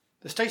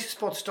The stasis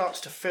pod starts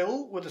to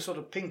fill with a sort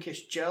of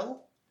pinkish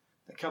gel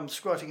that comes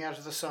squirting out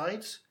of the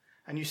sides,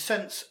 and you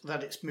sense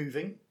that it's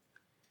moving.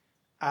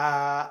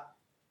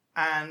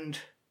 And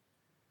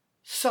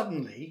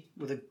suddenly,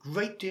 with a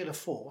great deal of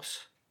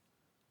force,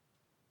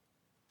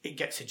 it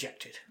gets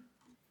ejected.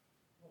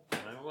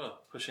 Very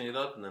well, pushing it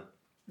open then.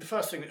 The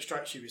first thing that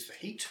strikes you is the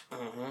heat.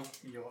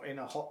 You're in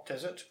a hot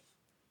desert.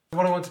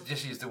 What I want to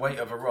just use the weight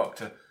of a rock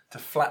to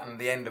flatten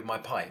the end of my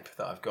pipe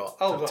that I've got.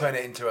 Oh, turn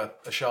it into a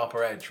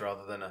sharper edge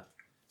rather than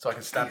so I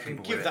can stab You can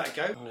people give with that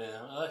it. a go.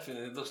 Yeah, I think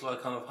it looks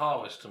like kind of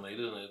harvest to me,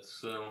 doesn't it?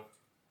 It's,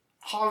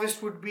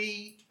 Harvest would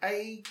be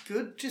a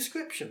good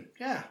description,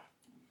 yeah.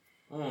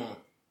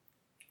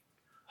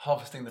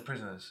 Harvesting the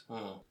prisoners. And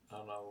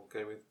I'll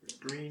go with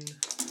green.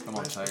 Come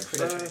on,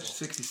 Tove.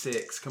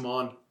 66, come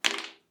on.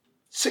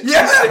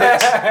 66!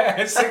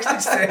 Yeah!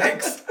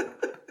 66!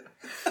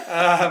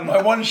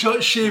 My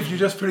one-shot shiv, you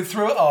just put it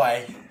through an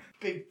eye.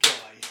 Big guy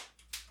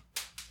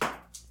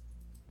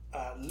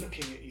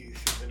looking at you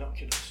through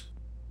binoculars.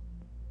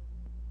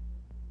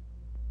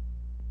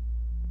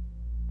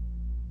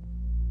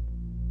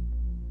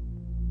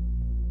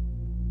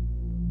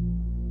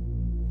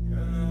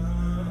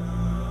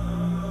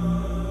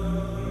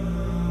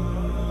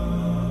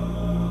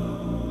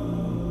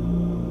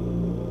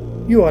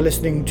 You are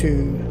listening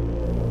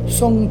to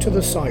Song to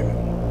the Siren,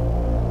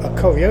 a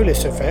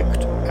Coriolis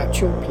effect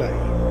actual play.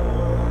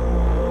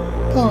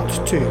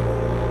 Part 2.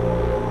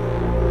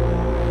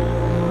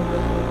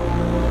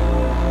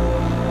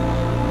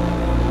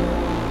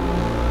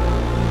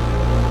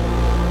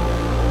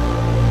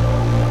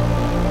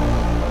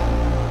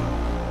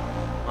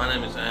 my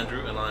name is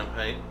Andrew, and I'm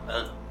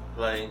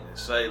playing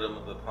Salem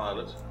the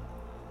pilot.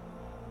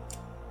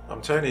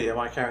 I'm Tony, and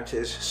my character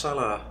is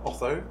Salah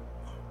Otho,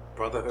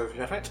 brother of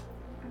Yaphet.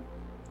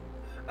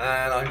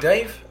 And I'm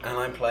Dave, and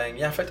I'm playing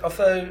Yaphet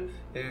Otho,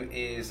 who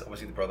is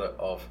obviously the brother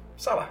of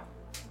Salah.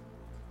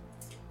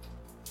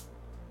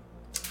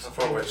 How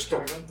far away?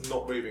 Stop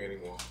not moving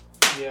anymore.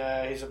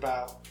 Yeah, he's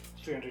about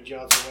 300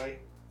 yards away.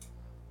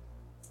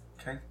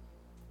 Okay.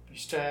 He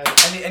stares.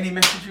 Any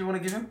message you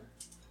want to give him?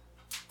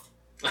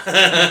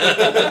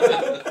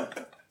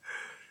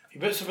 He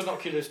puts the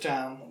binoculars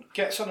down,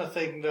 gets on a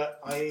thing that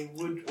I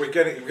would... We're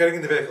getting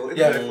in the vehicle. In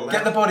the vehicle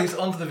Get now. the bodies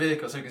onto the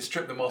vehicle so we can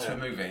strip them whilst we're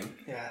moving.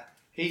 Yeah.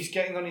 He's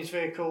getting on his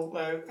vehicle,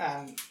 though,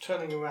 and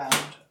turning around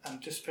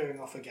and disappearing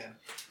off again.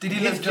 Did he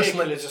His look just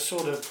vehicle like... is a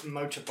sort of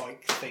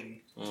motorbike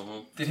thing.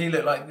 Did he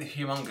look like the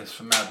Humongous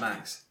from Mad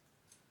Max?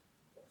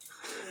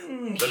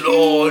 The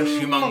Lord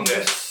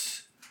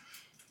Humongous.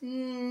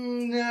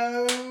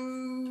 No,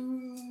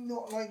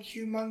 not like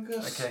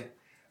Humongous. Okay.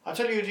 I'll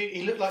tell you,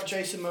 he looked like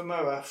Jason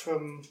Momoa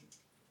from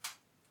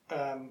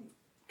Khal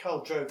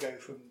Drogo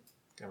from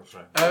Game of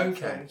Thrones.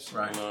 Okay,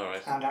 right.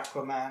 Alright. and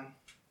Aquaman.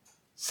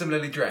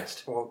 Similarly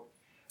dressed. Well,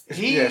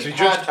 He so he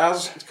dressed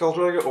as Khal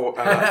Drogo or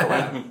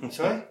Aquaman?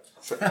 Sorry?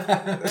 So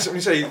when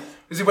you say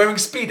Is he wearing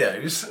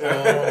Speedos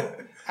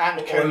or,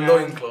 And or a Conan.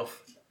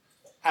 loincloth?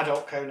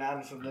 Adult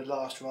Conan from the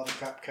last rather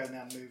crap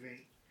Conan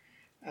movie.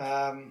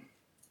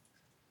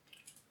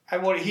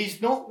 And what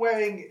he's not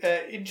wearing,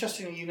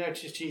 interestingly you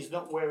noticed he's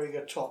not wearing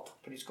a top,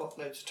 but he's got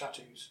loads of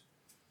tattoos.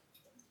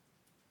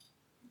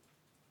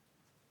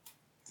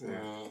 one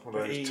of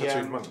those He,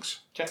 tattooed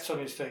monks. Gets on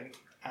his thing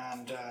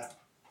and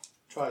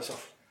drives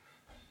off.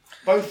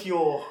 Both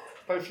your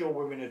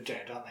women are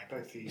dead, aren't they?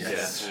 Both these.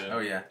 Yes. Yeah. Oh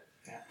yeah.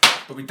 Yeah.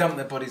 But we dump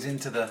their bodies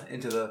into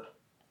the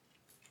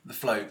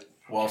float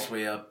whilst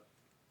we are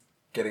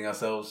getting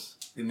ourselves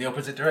in the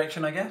opposite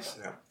direction, I guess.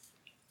 Yeah.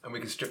 And we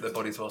can strip their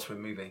bodies whilst we're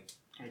moving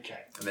Okay.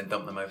 and then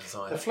dump them over the The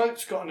side.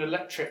 float's got an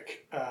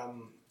electric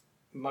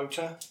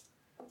motor.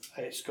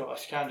 It's got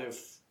a kind of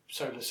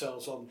solar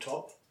cells on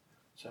top.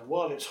 So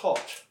while it's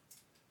hot,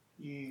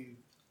 you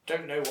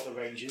don't know what the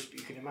range is, but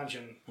you can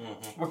imagine.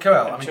 Well,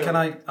 Coel, I mean, Until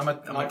I'm a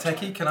night techie.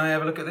 time. Can I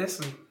have a look at this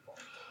and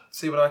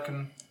see what I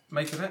can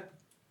make of it?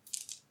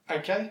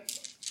 Okay.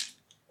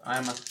 I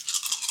am a...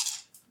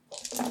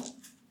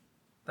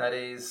 That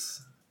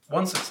is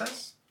one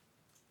success.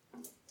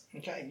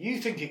 Okay. You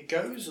think it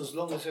goes as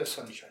long as there's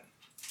sunshine.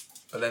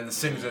 But then as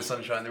soon as there's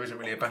sunshine, there isn't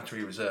really a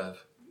battery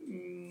reserve.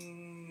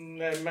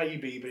 There may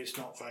be, but it's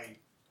not very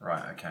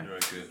Right, okay. Very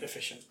good.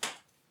 efficient.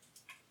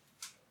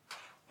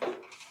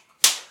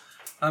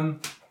 What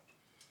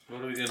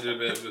are we going to do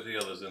about with the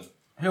others then?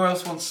 Who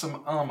else wants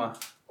some armour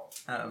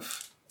out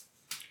of...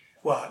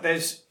 Well,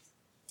 there's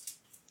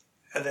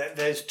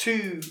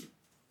two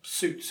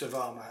suits of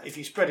armour. If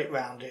you spread it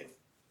round, it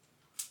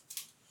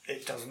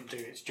doesn't do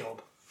its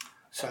job.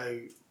 So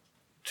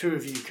two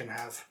of you can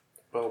have.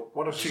 Well,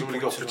 one of us has 2 already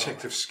got points of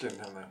protective skin,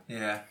 haven't they?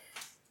 Yeah.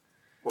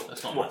 What,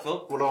 That's not my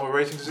fault. What armor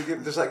rating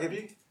does that give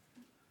you?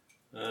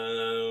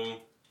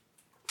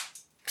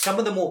 Some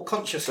of the more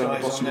conscious Down the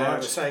guys on bottom there right.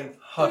 are saying,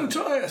 Hardened.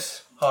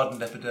 Matthias.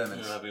 Hardened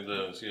epidermis. Yeah, having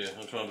those, yeah.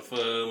 I'm trying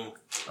to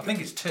I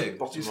think it's 2.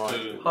 Bottom It's right.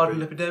 2.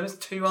 Hardened epidermis,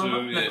 2 armour,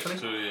 Two, yes, naturally.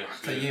 2, yes.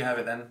 So yeah. you have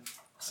it then,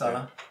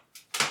 Salah.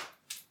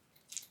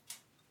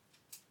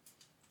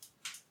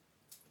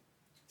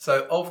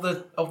 So of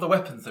the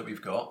weapons that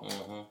we've got,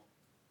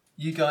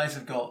 you guys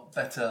have got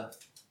better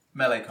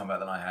melee combat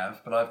than I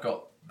have, but I've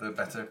got the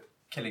better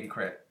killing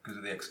crit because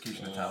of the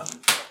executioner talent.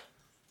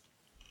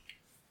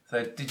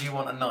 So, did you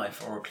want a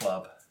knife or a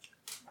club?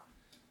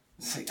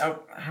 See,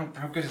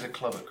 how good is a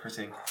club at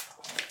critting?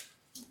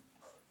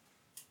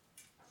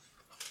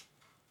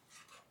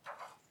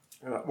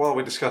 While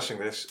we're discussing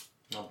this,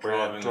 I'm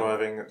we're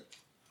driving.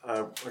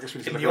 I guess we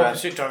need to In look the around.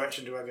 opposite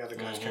direction to where the other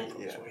guys came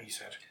from, that's Yeah. what he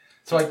said.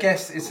 So I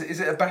guess, is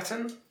it a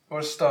baton or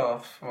a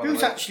staff? By the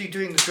Who's way? actually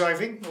doing the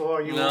driving, or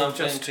are you No, all I'm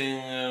just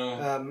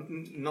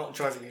painting. not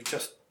driving? You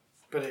just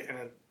put it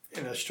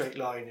in a straight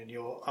line, and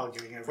you're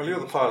arguing over. Well, you're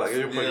the pilot.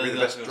 You'll probably Yeah, be the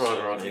that's best gonna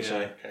driver, say, aren't you? yeah. So.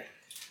 Okay.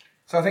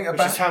 So I think a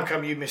Which is baton. how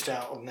come you missed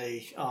out on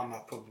the armour,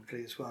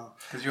 probably as well.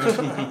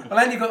 Well,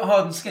 and you've got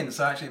hardened skin,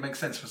 so actually it makes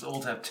sense for us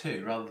all to have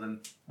 2 rather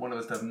than one of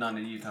us to have none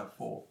and you to have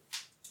 4.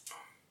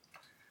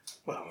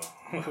 Well,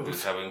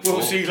 Just having we'll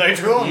four. see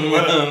later on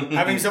whether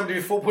having somebody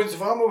with 4 points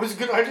of armour was a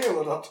good idea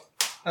or not.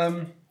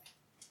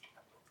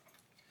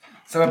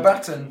 So a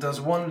baton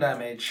does 1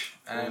 damage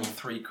and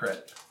 3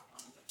 crit.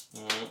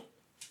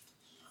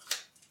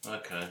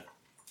 Okay.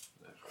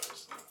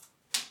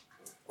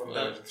 One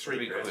down to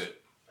 3 quid. quid.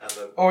 And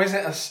then Or is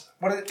it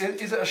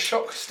is it a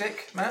shock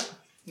stick, Matt?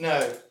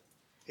 No,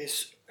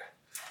 it's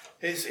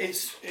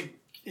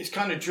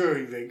kind of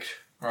jury rigged.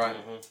 Right.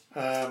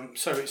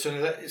 So it's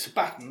a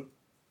baton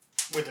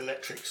with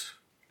electrics.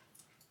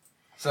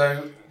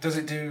 So does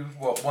it do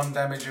what? 1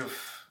 damage of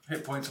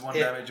hit points and 1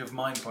 Yeah. damage of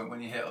mind point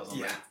when you hit or something?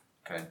 Yeah.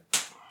 Okay.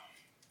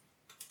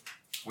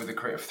 With a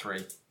crit of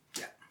 3.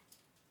 Yeah.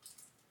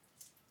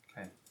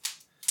 Okay.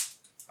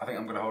 I think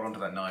I'm going to hold on to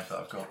that knife that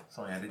I've got.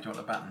 Sorry, Andy, do you want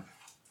a baton?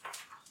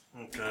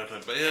 Okay, I'll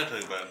take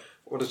that.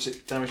 what does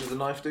it damage does the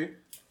knife do?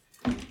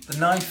 The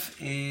knife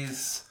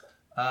is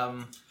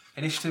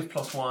initiative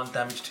 +1,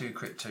 damage 2,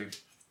 crit 2.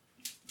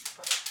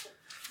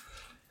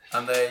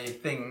 And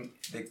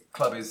the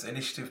club is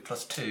initiative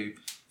 +2,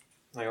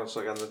 Hang on a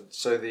second.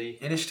 So the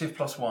initiative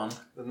 +1,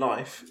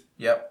 knife,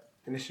 yep,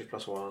 initiative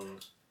 +1,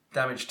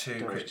 damage 2,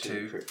 damage crit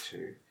 2, crit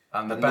 2,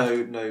 and the and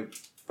bat. no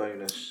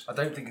bonus. I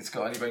don't think it's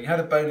got any bonus. You had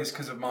a bonus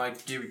because of my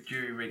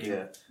jury rigging.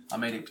 Yeah. I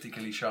made it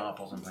particularly sharp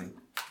or something.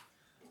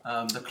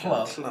 The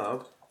Club.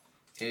 club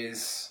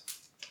is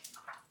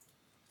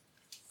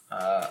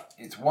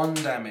it's 1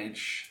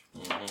 damage,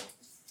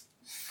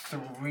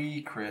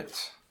 3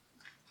 crit,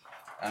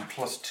 and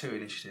 +2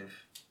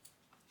 initiative.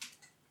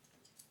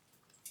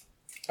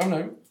 Oh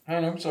no,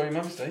 hang on, sorry,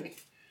 my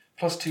mistake.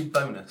 +2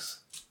 bonus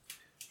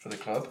for the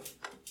club.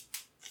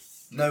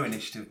 No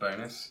initiative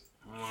bonus.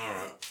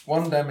 Alright.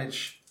 1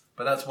 damage,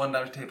 but that's 1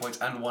 damage to hit points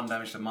and 1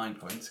 damage to mind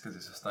points because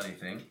it's a stunning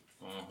thing.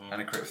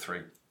 And a crit of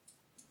 3.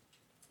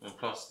 And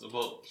plus,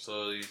 what?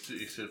 So you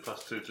said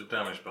 +2 to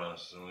damage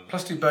bonus.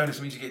 +2 bonus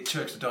means you get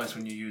 2 extra dice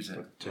when you use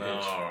it.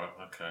 Alright,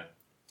 okay.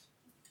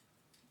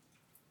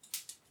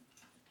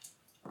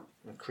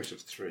 A crit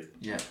of 3.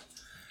 Yeah.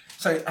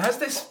 So has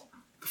this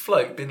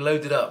float been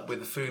loaded up with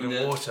the food and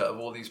Yeah. water of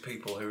all these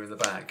people who are in the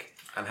bag?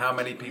 And how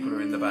many people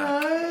are in the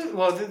bag? No,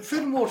 well, the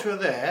food and water are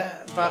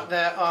there, but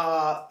there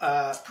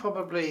are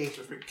probably...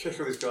 So if we kick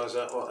all these guys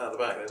out the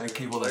back, then And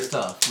keep all their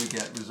stuff. We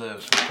get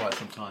reserves for quite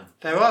some time.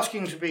 They're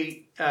asking to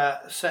be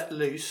set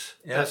loose,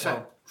 Yeah, set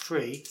well.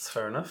 free, That's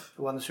fair enough.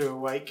 the ones who are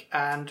awake,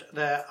 and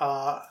there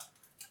are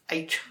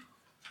 8.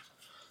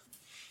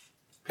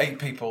 8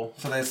 people.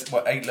 So there's,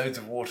 8 loads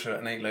of water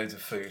and 8 loads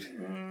of food.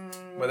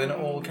 Were they not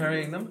all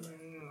carrying them? Let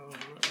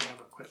me have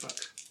a quick look.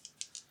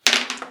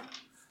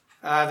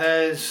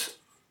 There's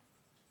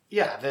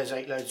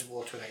 8 loads of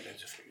water and 8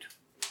 loads of food.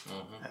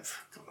 I've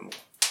got them all.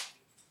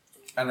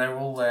 And they're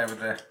all there with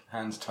their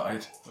hands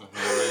tied.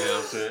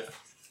 That's it.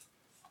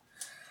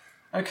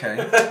 Okay.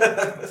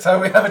 So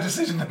we have a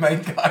decision to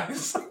make,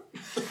 guys.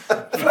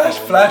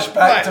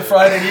 Flashback to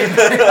Friday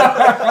evening.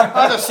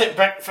 I'll just sit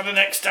back for the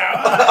next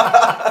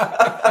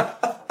hour.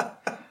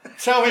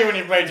 Tell me when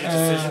you've made your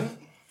decision.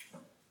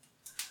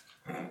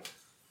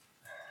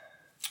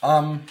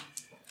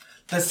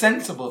 The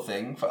sensible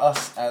thing for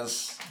us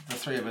as the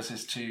 3 of us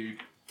is to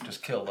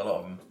just kill a lot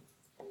of them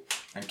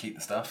and keep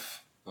the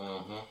stuff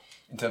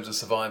in terms of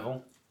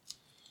survival.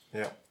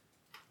 Yeah.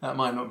 That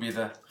might not be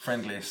the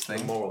friendliest The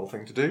thing. moral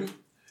thing to do.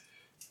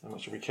 How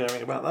much are we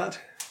caring about that?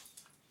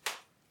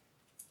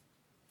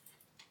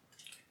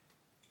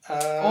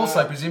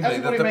 Also, presumably,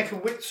 everybody the- make a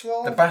wits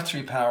roll. The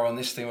battery power on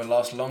this thing would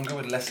last longer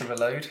with less of a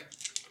load.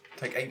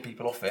 Take 8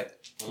 people off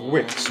it.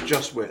 Wits,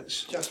 just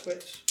wits. Just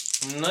wits.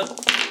 No.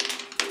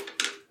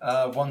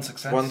 1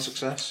 success. 1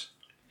 success.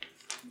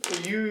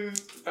 You,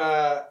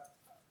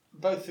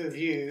 both of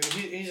you,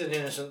 he's an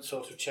innocent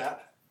sort of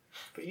chap,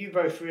 but you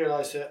both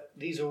realise that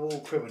these are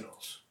all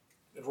criminals.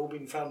 They've all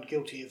been found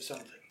guilty of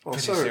something. Well,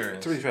 Pretty so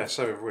serious. to be fair,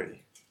 so have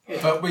we.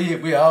 But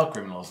we are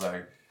criminals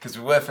though, because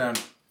we were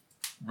found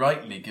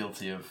rightly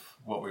guilty of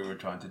what we were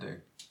trying to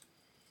do.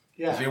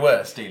 Yeah. Because we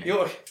were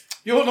stealing.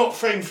 You're not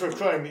framed for a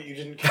crime that you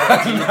didn't commit.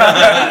 We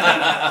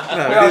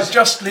are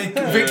justly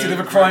convicted of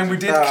a crime we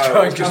did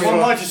try and And one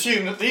commit. might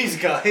assume that these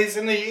guys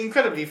in the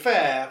incredibly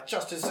fair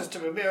justice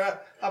system of Mira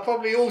are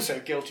probably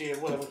also guilty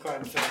of whatever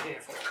crimes they're here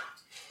for.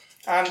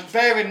 And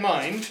bear in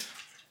mind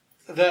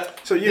that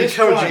So you're this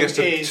encouraging crime us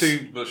to is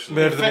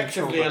murder them in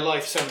effectively cold a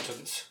life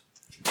sentence.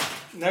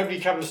 Nobody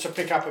comes to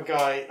pick up a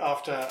guy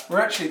after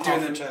We're actually doing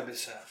half a them. term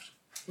is served.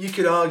 You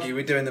could argue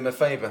we're doing them a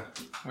favour.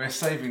 We're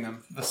saving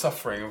them the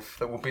suffering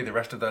that will be the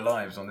rest of their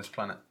lives on this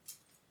planet.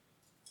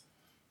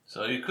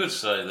 So you could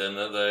say then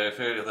that they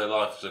feel their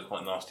lives are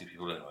quite nasty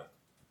people anyway.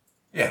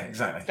 Yeah,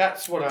 exactly.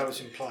 That's what I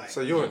was implying. So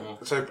you're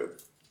so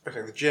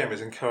okay. The GM is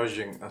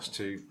encouraging us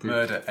to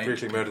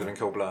brutally murder them in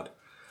cold blood.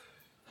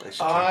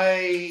 Basically.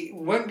 I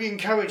won't be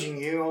encouraging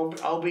you.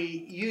 I'll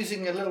be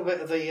using a little bit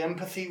of the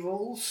empathy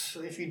rules.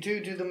 If you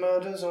do the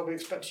murders, I'll be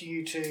expecting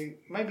you to,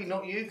 maybe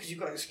not you because you've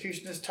got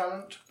executioner's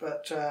talent,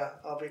 but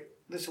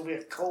this will be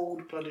a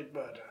cold-blooded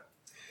murder.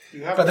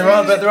 But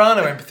there are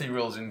no empathy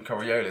rules in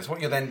Coriolis.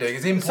 What you're then doing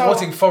is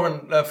importing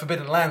foreign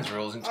forbidden lands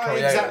rules into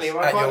Coriolis. Exactly. I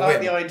at quite your like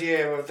whim. the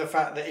idea of the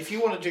fact that if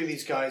you want to do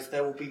these guys,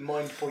 there will be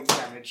mind point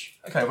damage.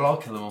 Okay, well I'll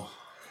kill them all.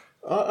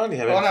 I only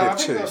have Oh no, I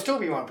empathy think of there'll 2. still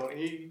be mind point.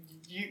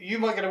 You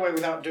might get away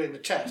without doing the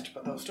test,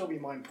 but there'll still be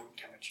mind point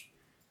damage.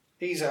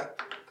 These are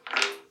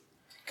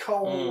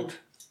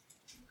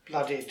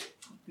cold-blooded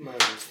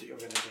murders that you're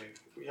going to do,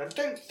 which I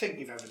don't think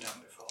you've ever done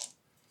before.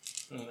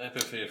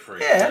 Empathy free.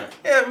 Yeah.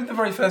 With the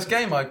very first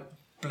game I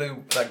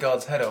blew that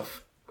guard's head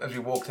off as we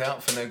walked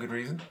out for no good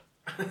reason.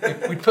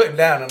 We'd put him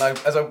down, and I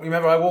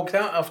remember I walked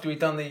out after we'd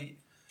done the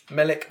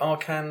Melik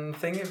Arcan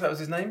thing, if that was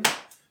his name,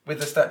 with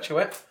the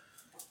statuette.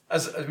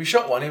 As we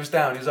shot one, he was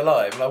down, he was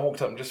alive, and I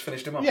walked up and just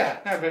finished him off. Yeah,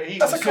 no, but he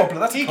That's came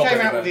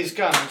out with his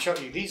gun and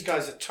shot you. These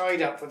guys are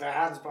tied up with their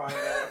hands behind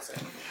their heads.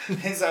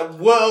 There's a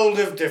world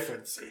of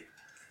difference.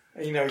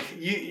 You know,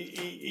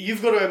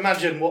 you've got to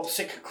imagine what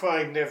sick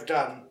crime they've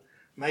done,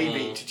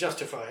 maybe, to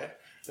justify it.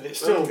 But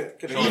it's still,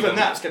 even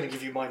that's going to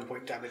give you mind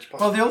point damage. Possibly.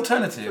 Well, the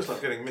alternative... It's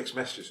like getting mixed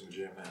messages from the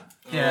GM now.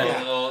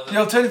 Yeah. The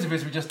alternative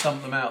is we just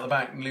dump them out the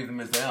back and leave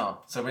them as they are.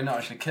 So we're not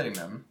actually killing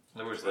them.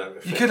 There is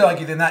that. You could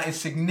argue then that is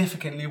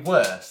significantly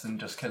worse than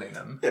just killing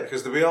them. Yeah,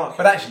 because we are.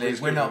 But actually,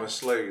 just we're giving not. them a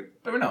slow.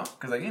 But we're not,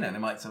 because they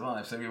might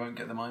survive, so we won't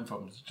get the mind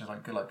problems. Just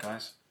like, good luck,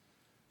 guys.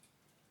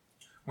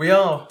 We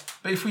are,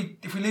 but if we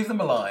leave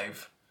them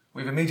alive,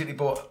 we've immediately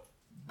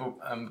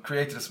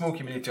created a small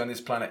community on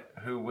this planet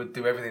who would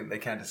do everything that they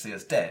can to see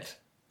us dead,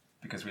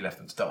 because we left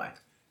them to die.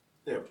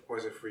 Yeah,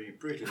 whereas if we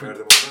brutally murder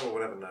them, no one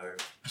will ever know.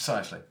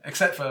 Precisely,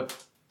 except for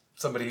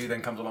somebody who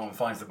then comes along and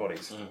finds the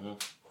bodies.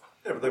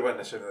 Yeah, but they won't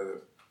necessarily know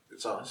that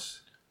it's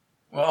us.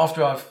 Well,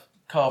 after I've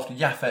carved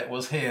Yafet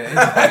was here.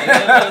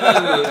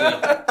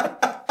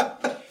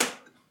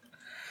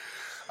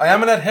 I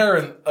am an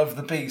adherent of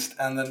the Beast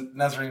and the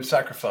Nazarene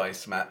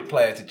Sacrifice, Matt,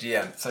 player to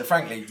GM. So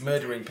frankly,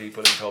 murdering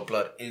people in cold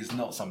blood is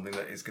not something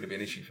that is going to be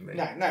an issue for me.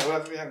 No,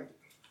 well, we haven't.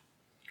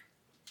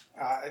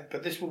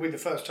 But this will be the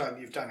first time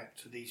you've done it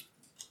to this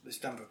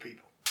number of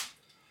people.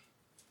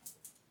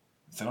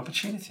 It's an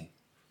opportunity.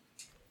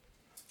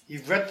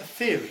 You've read the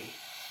theory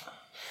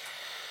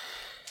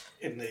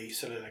in the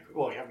soliloquy.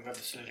 Well, you haven't read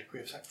the soliloquy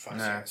of sacrifice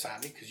yet,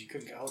 sadly, because you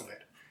couldn't get hold of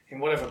it. In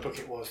whatever book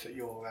it was that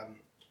your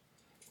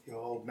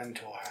old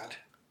mentor had.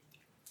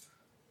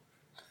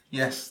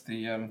 Yes,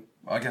 I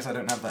guess I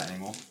don't have that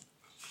anymore.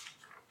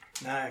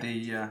 No.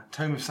 The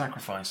Tome of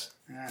Sacrifice.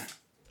 Yeah.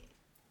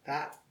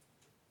 That.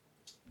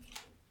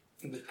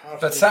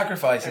 But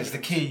sacrifice is the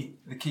key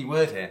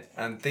word here,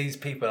 and these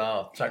people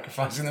are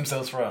sacrificing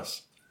themselves for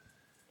us.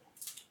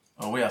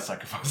 Or we are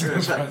sacrificing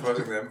We're them for us.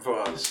 sacrificing them for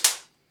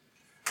us.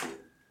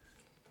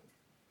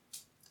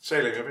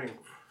 Sailing, you're being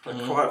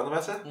quiet on the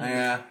matter?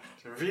 Yeah.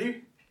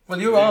 Review?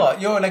 Well,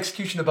 you're an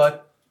executioner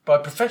by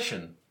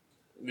profession.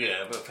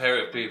 Yeah, but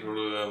people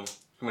who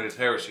committed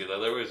heresy, though,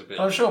 there is a bit.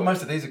 I'm sure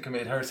most of these have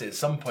committed heresy at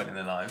some point in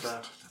their lives.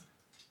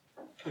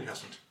 Who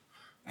hasn't?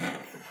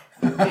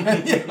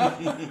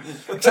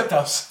 Except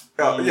us.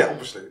 Yeah,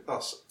 obviously,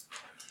 us.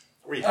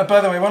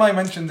 By the way, when I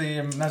mentioned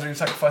the Nazarene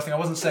Sacrifice thing, I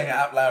wasn't saying it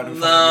out loud.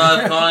 No,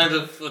 I've kind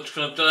of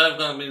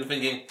been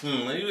thinking,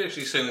 are you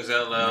actually saying this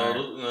out loud?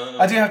 No.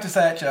 I do have to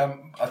say,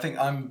 actually, I think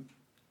I'm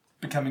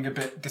becoming a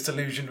bit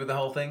disillusioned with the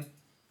whole thing.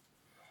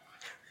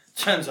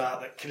 Turns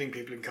out that killing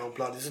people in cold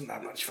blood isn't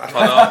that much fun.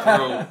 But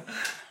after all,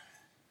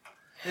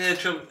 yeah,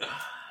 trouble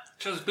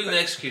being an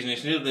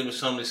executionist, you know, when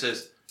somebody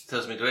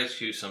tells me to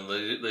execute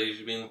somebody,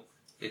 they've been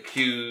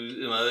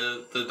accused,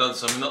 they've done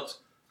something not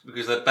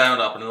because they're bound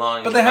up and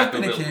lying. But they have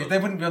been accused. They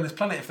wouldn't be on this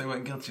planet if they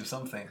weren't guilty of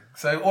something.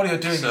 So all you're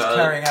doing is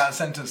carrying out a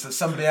sentence that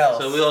somebody else.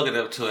 So we are going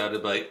to have a 2-hour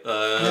debate.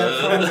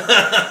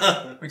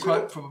 We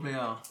quite probably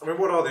are. I mean,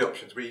 what are the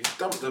options? We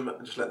dump them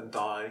and just let them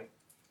die.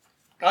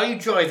 Are you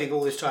driving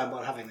all this time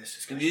while having this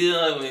discussion?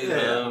 Yeah, I mean,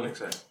 I think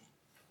so.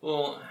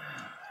 Well,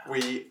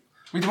 what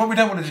we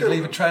don't want to do is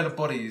leave a trail of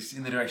bodies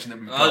in the direction that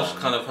we've gone. I was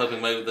kind of hoping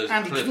maybe there's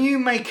Andy, can you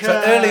make a...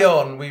 So early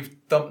on,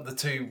 we've dumped the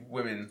 2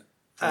 women.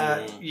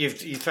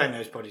 You've thrown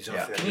those bodies off.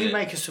 Yeah. Can you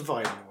make a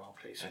survival roll,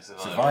 please?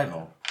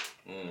 Survival?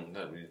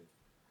 That'd be...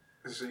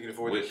 So you can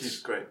avoid a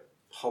huge great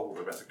hole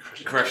we're about to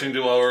crash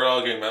into while we're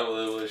arguing about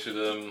whether we should...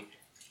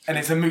 And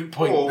it's a moot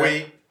point. Or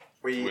we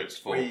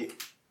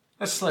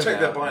Let's slow take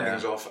down. their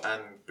bindings off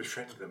and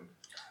befriend them.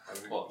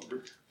 What?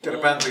 Get a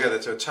band together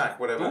to attack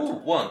whatever Ooh,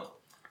 one.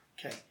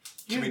 Okay.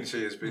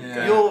 community has been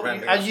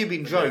As you've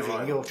been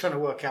driving, you're trying to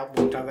work out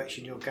what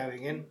direction you're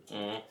going in.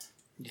 Mm.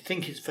 You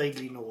think it's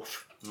vaguely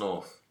north.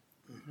 North.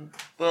 Mm-hmm.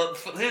 Well,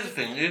 here's the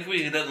thing. If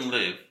we let them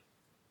live,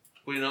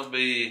 would it not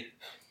be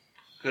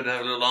good to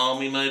have a little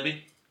army,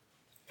 maybe?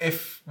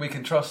 If we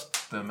can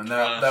trust them, and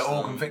they're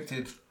all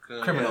convicted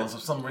criminals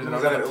of some reason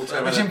or Well,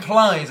 another, which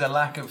implies a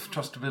lack of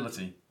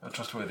trustability, or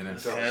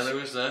trustworthiness. Yeah, there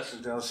is that.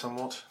 It does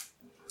somewhat.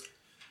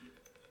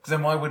 Because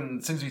then why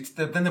wouldn't, since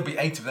then there'd be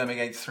 8 of them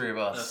against 3 of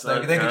us.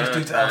 That's They could just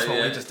do to us what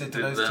yeah, we just did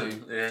to those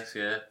them. 2. Yes,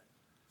 yeah.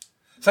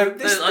 So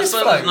this I suppose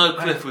float, there's no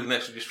cliff we can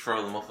actually just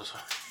throw them off or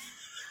something.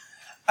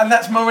 and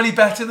that's morally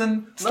better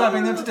than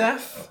stabbing them to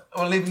death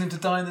or leaving them to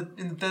die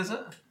in the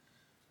desert.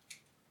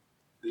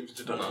 Even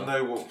to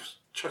no water,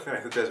 chucking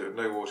out the desert with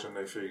no water and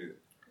no food.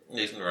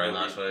 Isn't very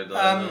nice way of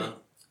dying.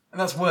 And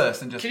that's worse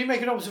than just. Can you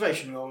make an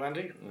observation roll,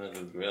 Andy?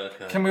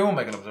 Okay. Can we all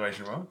make an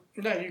observation roll?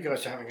 No, you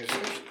guys are having a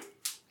discussion.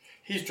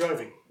 He's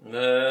driving. No,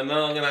 I'm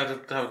going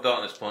to have a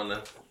darkness point then.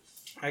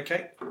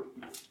 Okay.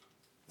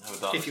 Have a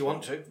darkness If you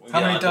want to.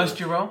 How many dice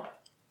do you roll?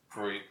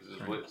 3, because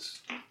it's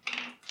wits.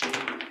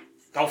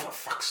 Oh, for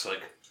fuck's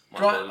sake.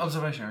 Right,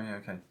 observation. Yeah,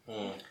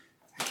 okay.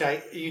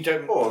 Okay, you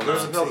don't. Or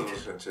there's another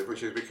alternative,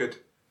 which is we could.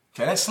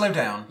 Okay, let's slow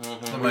down.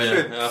 Mm-hmm.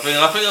 Yeah, I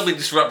think I'll be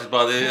disrupted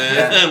by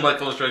the my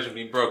concentration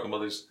being broken by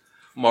this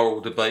moral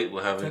debate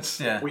we're having.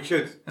 We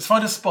could. Let's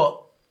find a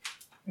spot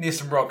near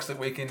some rocks that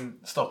we can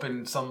stop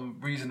in some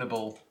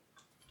reasonable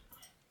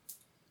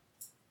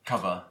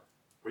cover.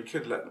 We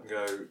could let them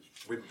go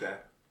with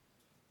their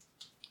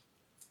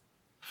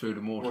Food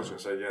and I water was going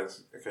to say,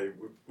 yes, okay,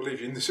 we'll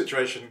leave you in the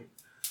situation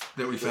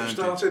that we that you found.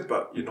 started,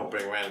 but you're not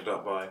being rounded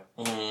up by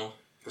the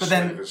But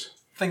then, slavers.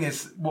 thing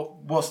is,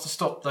 what's to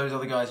stop those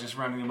other guys just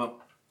rounding them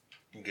up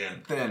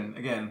Again.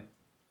 again?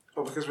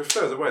 Well, because we're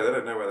further away, they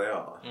don't know where they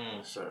are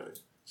necessarily.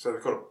 So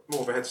they've got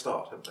more of a head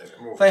start, haven't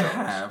they? More of They a chance.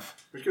 have.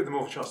 We give them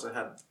more of a chance than they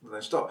had when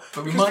they start.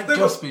 But we Because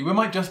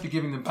might just be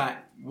giving them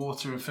back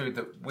water and food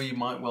that we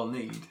might well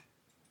need.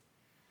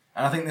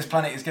 And I think this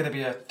planet is going to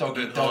be a dog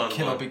eat dog,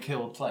 kill or be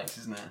killed place,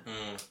 isn't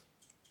it?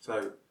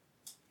 So,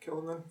 kill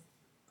them then.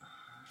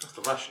 That's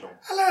the rational.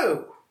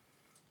 Hello!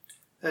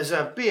 There's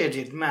a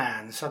bearded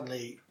man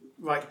suddenly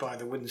right by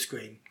the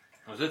windscreen.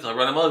 Was it? I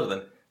ran him over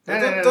then. No.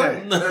 I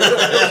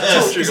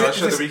told you guys, Is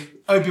so this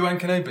Obi-Wan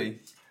Kenobi?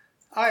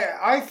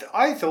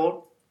 I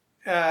thought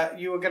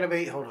you were going to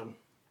be. Hold on.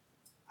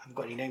 I haven't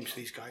got any names for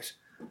these guys.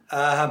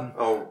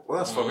 oh, well,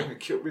 that's fine. We can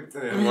kill. We can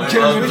Kill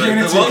kill them with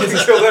unity.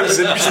 them as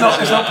It's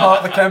not part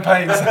of the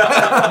campaign.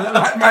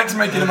 Matt's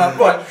making them up.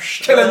 Right,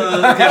 kill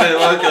him.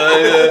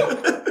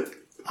 Okay.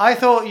 I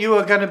thought you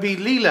were going to be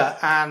Leela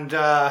and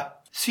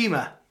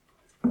Seema,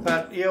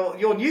 but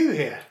you're new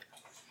here.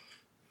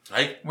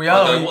 Hey, We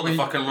are, I don't we- want to we-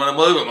 fucking run him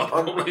over. I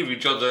can't believe you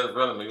jumped out in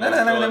front of me.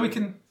 No, we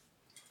can.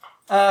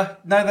 No,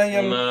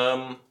 they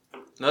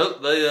No,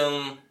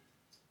 they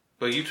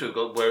well, you two have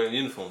got wearing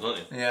uniforms, aren't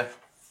you? Yeah.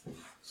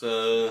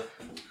 So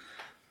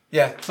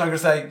Yeah, so I'm going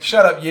to say,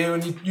 shut up you,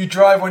 and you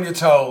drive when you're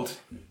told.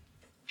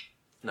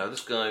 no,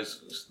 this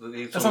guy's.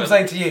 That's what I'm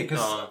saying to you, because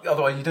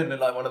otherwise you don't look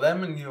like one of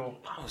them, and you're...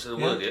 I haven't said a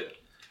word yet.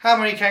 How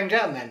many came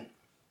down then?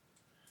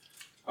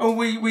 Oh,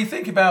 we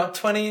think about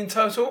 20 in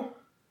total.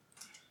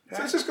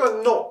 So is this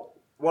guy not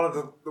one of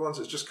the ones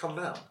that's just come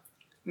down?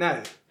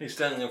 No, He's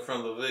standing in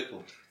front of the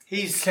vehicle.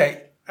 he's.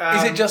 Okay,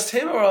 is it just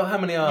him, or how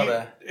many are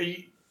there?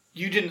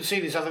 You didn't see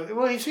this other.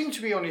 Well, he seemed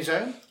to be on his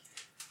own.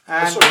 Oh,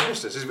 And sorry, I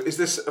missed this. Is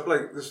this a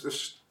bloke?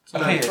 This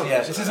Appeared,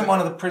 yeah. This isn't one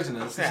of the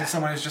prisoners. This is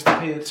someone who's just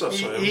appeared. Sorry,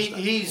 I missed that.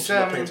 he's, I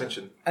wasn't paying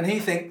attention. And he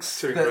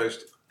thinks Too that...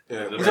 engrossed.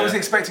 Yeah. He's obviously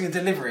expecting a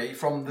delivery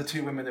from the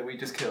 2 women that we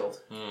just killed.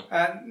 no,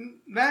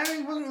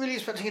 he wasn't really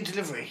expecting a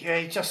delivery. Yeah,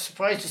 he's just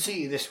surprised to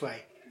see you this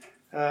way.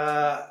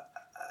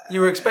 You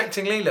were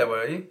expecting Leela,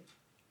 were you?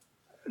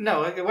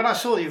 No, when I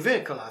saw your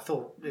vehicle, I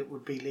thought it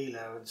would be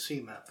Leela and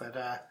Seema,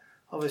 but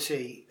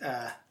obviously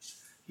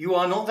you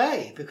are not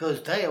they,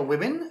 because they are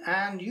women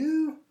and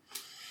you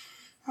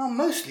are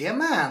mostly a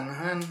man.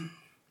 And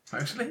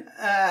Mostly?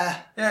 and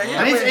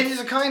it is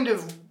a kind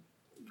of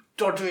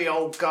doddery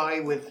old guy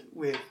with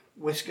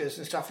whiskers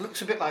and stuff.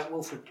 Looks a bit like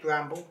Wilfred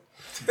Bramble.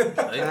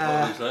 Hey,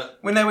 I'll lose that.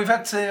 Well, no, we've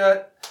had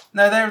to...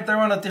 no, they're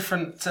on a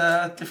different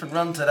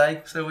run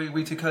today, so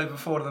we took over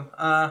for them.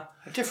 A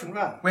different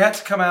run. We had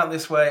to come out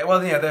this way.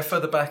 Well, yeah, they're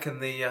further back in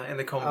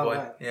the convoy. Oh,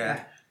 right.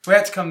 Yeah, we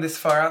had to come this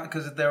far out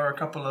because there were a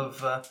couple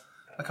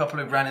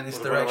who ran in this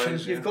direction.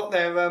 You've got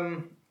their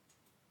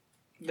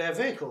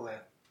vehicle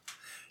there.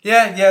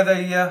 Yeah,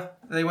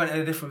 they went in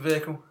a different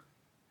vehicle.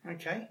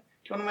 Okay.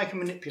 Do you want to make a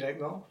manipulate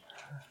roll?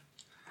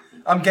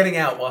 I'm getting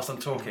out whilst I'm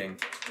talking.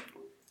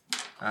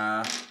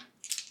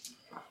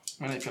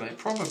 Manipulate?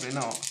 Probably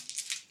not.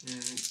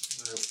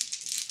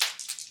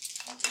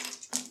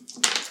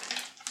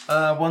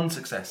 One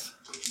success.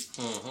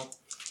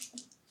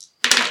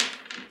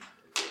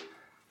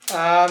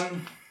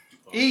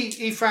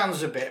 He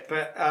frowns a bit,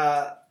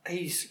 but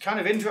he's kind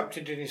of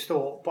interrupted in his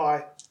thought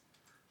by,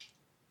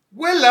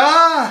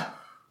 Willa,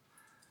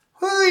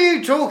 Who are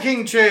you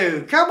talking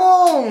to? Come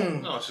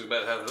on! No, I was just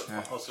about to have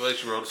an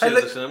observation roll to Hey, see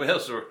look- if there's anything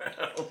else around.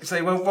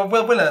 Say, well,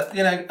 Willa,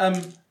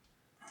 it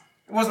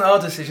wasn't our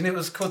decision. It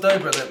was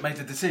Cordobra that made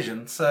the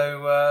decision.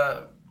 So,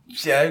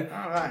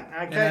 All right,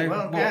 okay,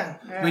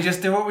 yeah. we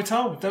just do what we're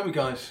told, don't we,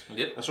 guys?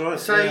 Yep. That's right.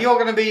 So you're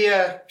going to be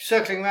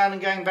circling around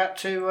and going back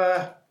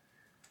to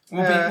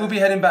We'll be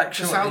heading back to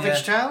shortly.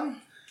 Salvage Yeah. Town?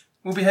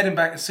 We'll be heading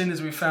back as soon as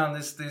we found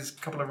these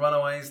couple of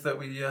runaways that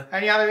we.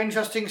 Any other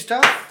interesting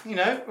stuff? You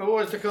know, we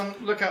always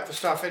look out for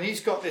stuff. And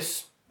he's got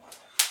this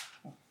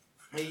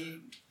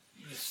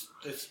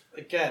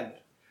again,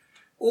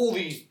 all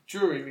these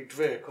jury-rigged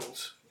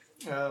vehicles.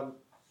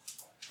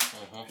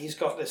 He's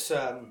got this.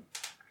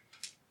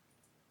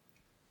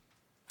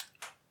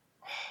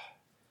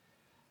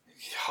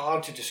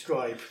 Hard to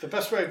describe. The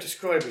best way of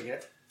describing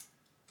it,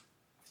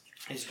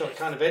 he's got a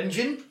kind of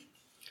engine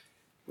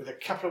with a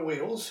couple of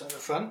wheels at the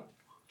front,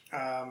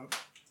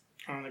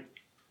 and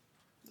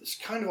it's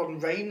kind of on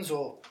reins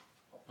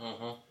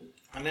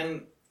and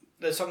then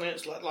there's something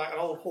that's like an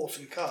old horse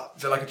and cart.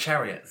 Is it like a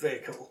chariot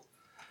Vehicle?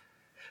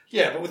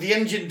 Yeah, but with the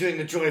engine doing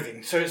the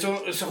driving. So it's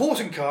a horse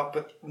and cart,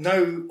 but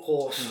no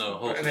horse,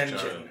 but an engine.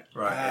 chariot.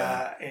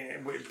 Right,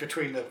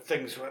 between the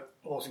things that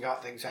horse and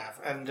cart things have.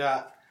 And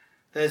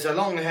there's a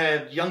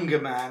long-haired younger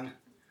man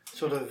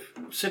sort of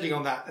sitting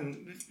on that.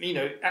 And, you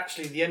know,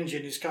 actually the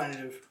engine is kind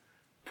of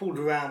pulled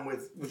around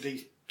with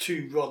these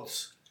two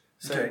rods.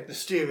 So the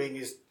steering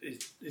is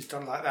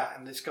done like that.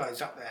 And this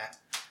guy's up there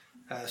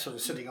sort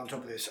of sitting on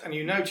top of this. And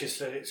you notice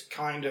that it's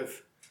kind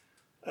of...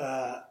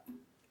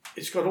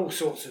 it's got all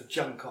sorts of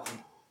junk on.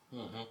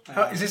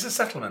 Is this a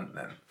settlement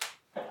then?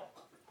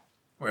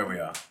 Where we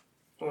are?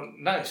 Well,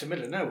 no, it's the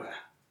middle of nowhere.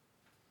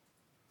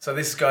 So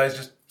this guy's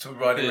just sort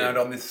of riding around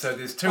on this. So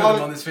there's two of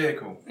them on this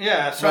vehicle.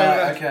 Yeah. So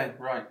Right. Okay.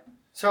 Right.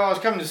 So I was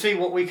coming to see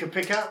what we could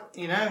pick up.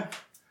 You know,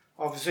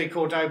 obviously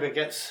Cordoba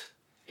gets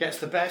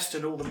the best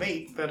and all the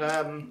meat, but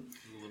the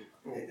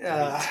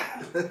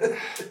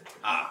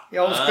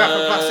old scrap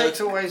of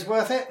plastic's always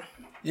worth it.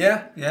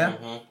 Yeah.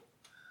 Yeah.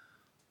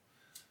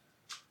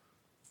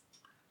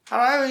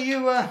 Hello, are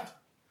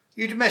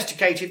you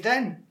domesticated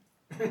then?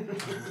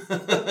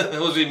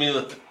 What do you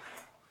mean?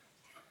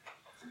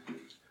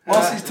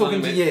 Whilst he's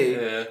talking to you,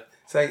 Yeah.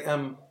 say,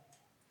 I'm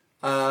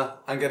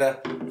gonna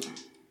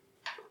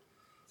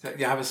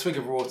have a swig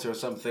of water or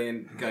something,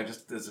 and go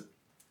just as a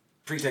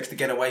pretext to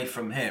get away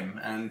from him,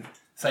 and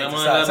say Am to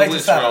I Salah, allowed say a to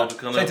whisper Salah, or to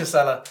kind say of- to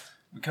Salah,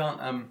 we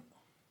can't.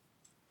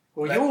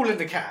 Well, you're all in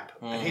the cab,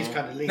 and he's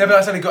kind of leaving. No,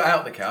 but I only got out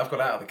of the cab. I've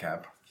got out of the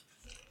cab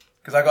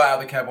because I got out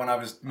of the cab when I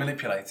was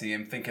manipulating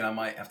him, thinking I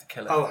might have to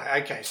kill him. Oh,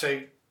 okay. So,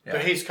 Yeah.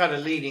 but he's kind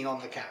of leaning on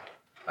the cab.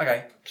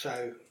 Okay,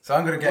 So, so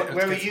I'm gonna get.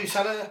 where were you,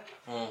 Salah?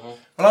 Well,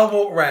 I'll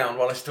walk round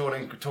while I'm still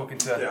talking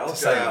to Yeah, I'll go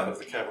Salah out of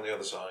the cab on the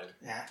other side.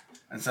 Yeah.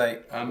 and say,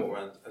 Walk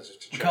around as if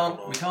to we check can't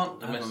on-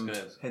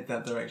 Domesticated. head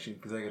that direction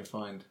because they're gonna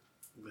find.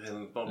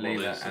 And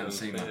Leela and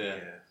Seema.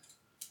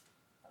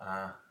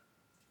 Yeah.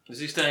 Is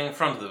he staying in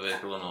front of the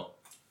vehicle or not?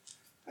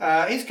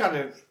 He's kind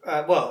of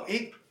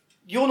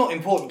you're not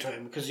important to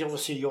him because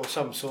obviously you're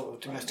some sort of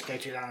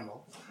domesticated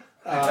animal.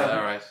 All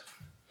right.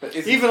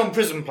 Even on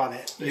Prison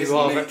Planet, you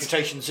are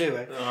reputation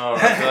 0. All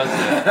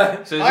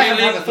right. So is I he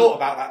haven't had a leaning? thought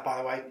about that, by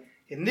the way.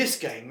 In this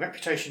game,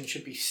 reputation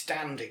should be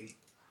standing.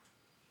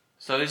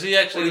 So is he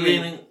actually What do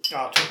you mean? leaning?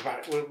 I'll talk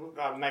about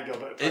it. Maybe I'll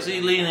better. Is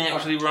he leaning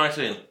actually right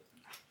in?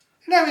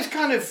 No, it's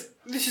kind of.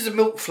 This is a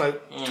milk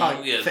float type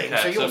yeah, the thing. cab.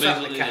 So you're So sat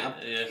in the basically, cab.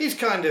 yeah. He's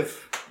kind of.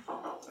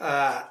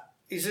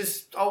 He's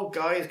this old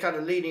guy. He's kind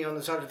of leaning on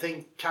the side of the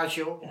thing,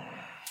 casual.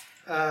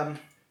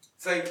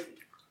 Say,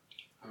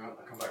 I'll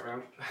come back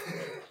round.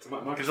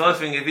 Because I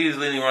think if he's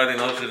leaning right in,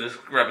 I should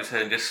just grab his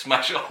head and just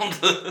smash it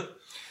onto.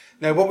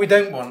 No, what we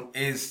don't want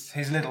is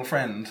his little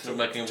friend to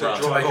make him To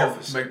run.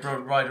 drive make off.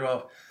 ride her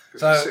off.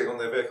 Because So- he's sitting on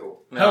their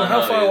vehicle.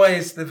 How far away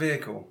is the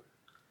vehicle?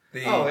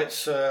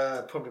 It's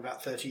probably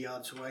about 30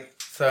 yards away.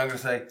 So I'm going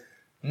to say,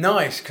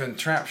 nice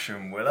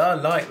contraption, Will. I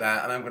like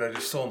that, and I'm going to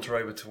just saunter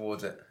over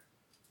towards it.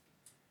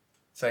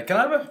 Say, can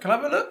I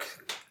have a look?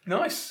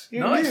 Nice,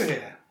 You're nice. new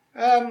here.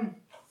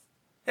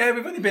 Yeah,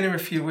 we've only been here a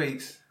few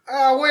weeks.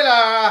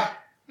 Willa,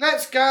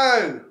 let's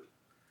go.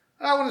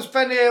 I don't want to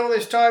spend here all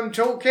this time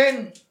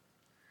talking.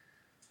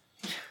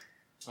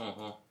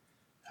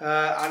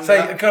 And, Say,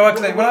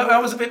 I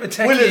was a bit of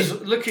a Willa's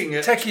techie, looking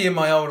at in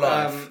my old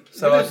life.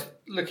 So Willa's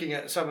looking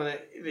at some of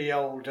the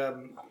old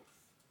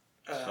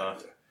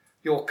Stuff.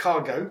 your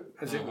cargo,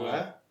 as it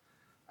were,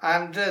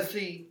 and there's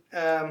the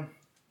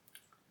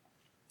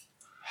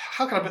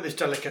how can I put this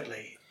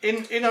delicately?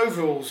 In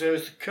overalls, there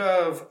is the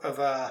curve of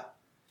a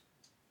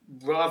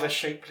rather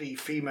shapely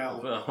female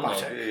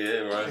buttock. Yeah,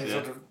 right. Is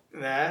Yeah. sort of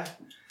there,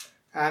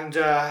 and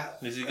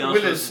Is he going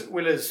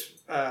Willa's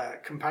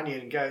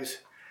companion goes,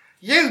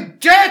 "You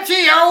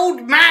dirty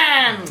old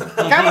man,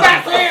 come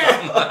back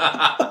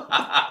here!"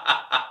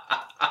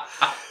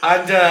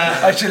 And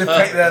I should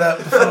have picked that up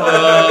before.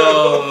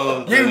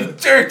 Oh, You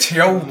dirty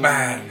old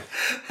man.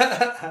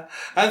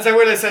 and so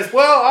Willa says,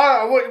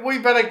 "Well, we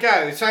better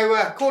go." So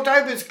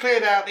Cordoba's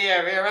cleared out the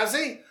area, has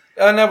he?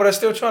 No, but I'm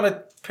still trying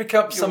to pick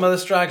up some of the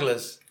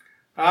stragglers.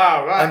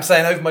 Ah, right. I'm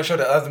saying over my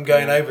shoulder as I'm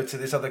going over to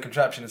this other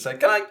contraption and saying,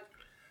 "Can I?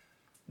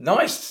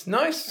 Nice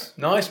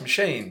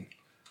machine."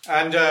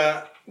 And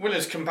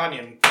Willa's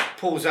companion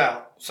pulls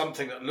out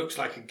something that looks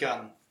like a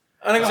gun.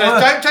 And I go,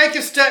 Says, "Don't take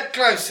a step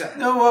closer."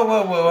 No,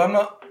 whoa! I'm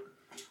not.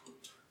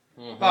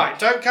 Right,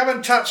 don't come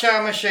and touch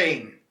our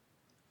machine.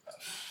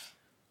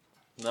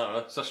 No,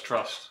 that's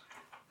trust.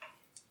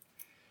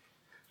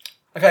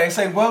 Okay,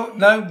 say, well,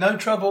 no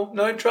trouble.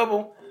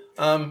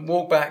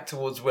 Walk back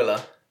towards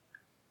Willa.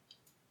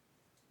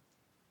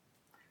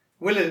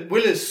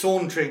 Willa's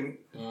sauntering,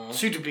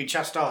 suitably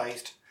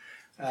chastised.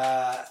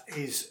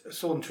 He's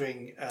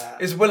sauntering.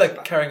 Is Willa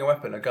carrying a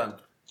weapon, a gun?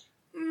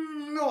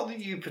 Not that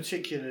you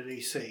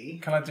particularly see.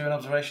 Can I do an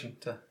observation?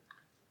 Well,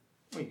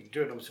 you can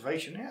do an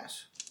observation,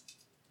 yes.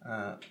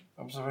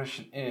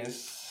 Observation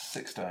is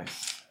 6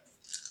 dice.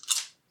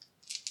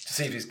 To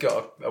see if he's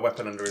got a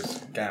weapon under his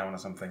gown or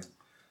something.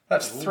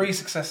 That's 3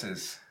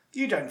 successes.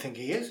 You don't think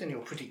he is, and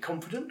you're pretty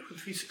confident with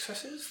 3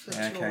 successes. That's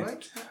Yeah, okay. all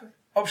right.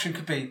 Option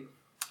could be...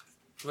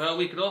 Well,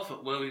 we could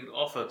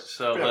offer to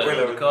sell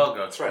Willow the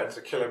cargo. threaten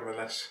to kill him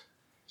unless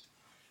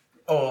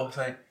Or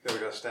say, there we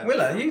go. Stand.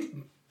 Willa,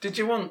 did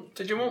you want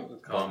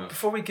Cargo.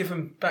 before we give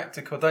him back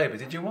to Cordova,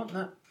 did you want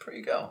that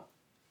pretty girl?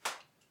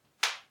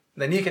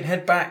 Then you can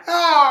head back.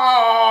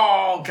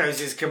 Oh, goes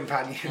his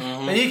companion.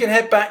 Then you can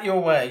head back your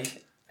way.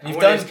 And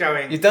Willa's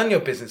going. You've done your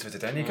business for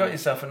today, and you got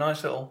yourself a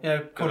nice little.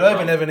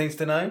 Cordova never needs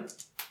to know.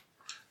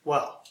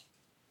 Well,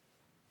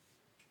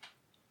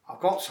 I've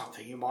got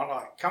something you might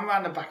like. Come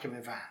round the back of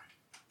my van.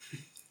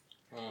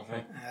 Do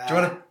you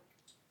want to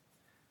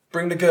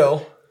bring the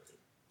girl?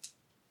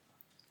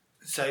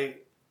 So,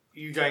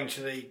 you going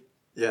to the...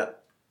 Yeah.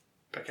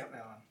 Back up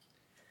now.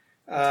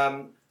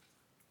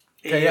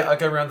 Okay, yeah, I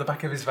go round the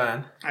back of his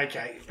van.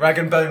 Okay. Rag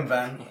and bone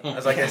van,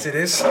 as I guess it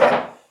is.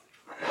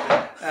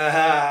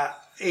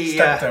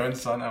 Steptoe and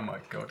son, oh my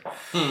god.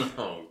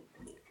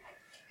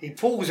 He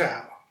pulls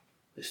out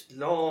this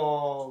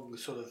long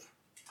sort of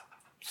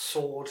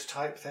sword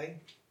type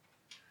thing.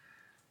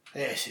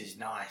 This is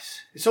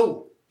nice. It's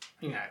all,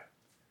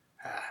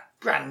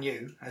 brand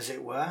new, as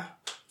it were.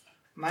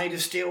 Made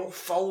of steel,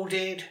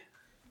 folded.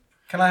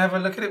 Can I have a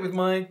look at it with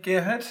my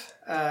gearhead?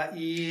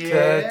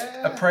 Yeah.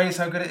 To appraise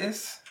how good it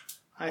is?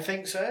 I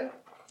think so.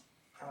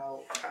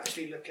 I'll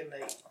actually look in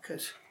the...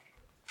 Because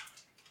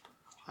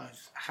I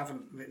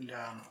haven't written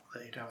down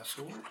that he'd have a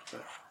sword,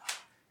 but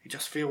it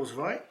just feels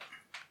right.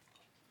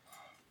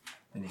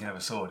 Then you can have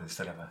a sword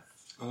instead of a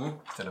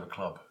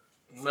club.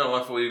 No, I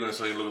thought you were going to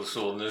say look at the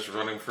sword and just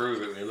running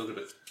through it when you look at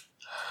it.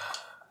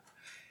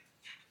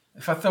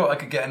 If I thought I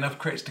could get enough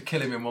crits to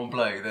kill him in one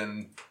blow,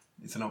 then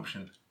it's an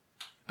option.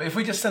 But if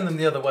we just send them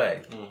the other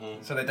way,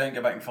 so they don't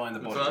go back and find the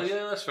body. So,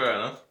 yeah, that's fair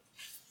enough.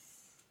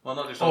 Why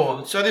not just...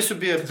 So this would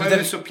be a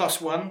bonus of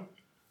 +1.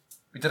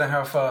 We don't know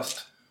how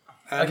fast.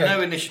 Okay.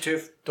 No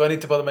initiative. Do I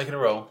need to bother making a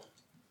roll?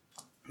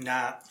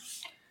 Nah.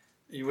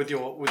 You with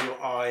your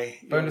eye.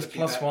 Bonus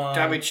 +1.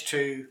 Damage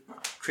 2,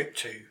 crit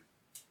 2.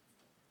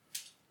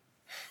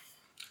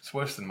 It's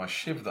worse than my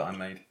shiv that I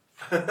made.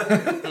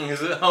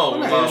 Is it? Oh,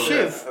 No, well.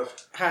 Shiv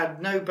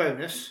had no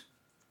bonus.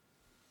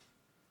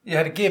 You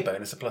had a gear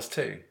bonus of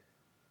 +2.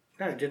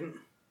 No, it didn't.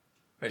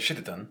 It should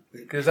have done.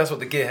 Because that's what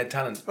the gearhead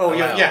talent Oh,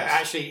 allows. yeah,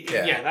 actually,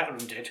 Yeah. yeah, that one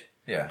did.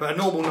 Yeah. But a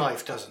normal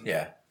knife doesn't.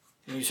 Yeah.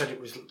 And you said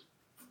it was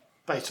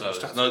based So on the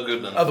it's stats. no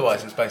good then.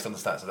 Otherwise, it's based on the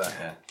stats of that,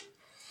 yeah.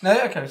 No,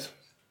 okay.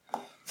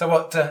 So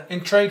what,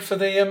 in trade for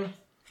the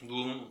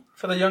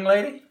young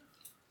lady?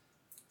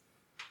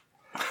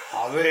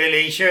 I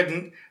really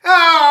shouldn't.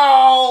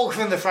 Oh,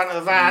 from the front of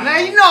the van.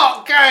 They're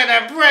not going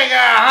to bring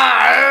her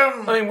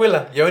home. I mean,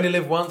 Willa, you only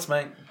live once,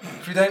 mate.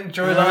 If you don't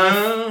enjoy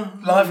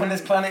life on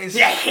this planet is...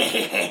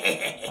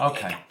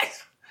 Okay.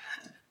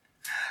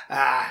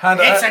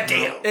 It's a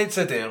deal. It's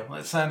a deal.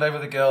 Let's hand over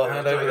the girl,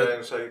 hand over the...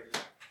 And say,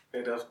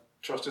 it does.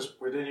 Trust us,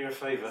 we're doing you a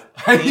favour.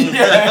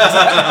 Yeah.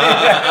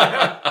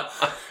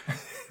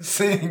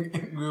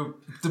 Seeing, we were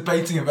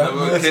debating about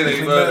We're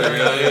killing murder,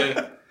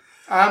 yeah.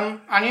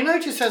 And you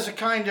notice there's a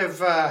kind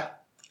of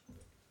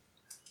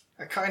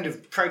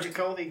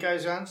protocol that he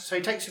goes around. So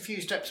he takes a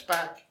few steps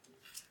back.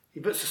 He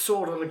puts the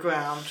sword on the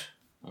ground.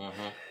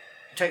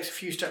 He takes a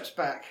few steps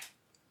back.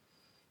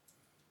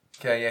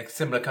 Okay, yeah,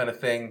 similar kind of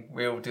thing.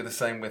 We'll do the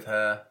same with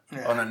her.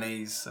 Yeah. On her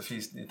knees,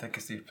 take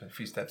a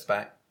few steps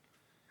back.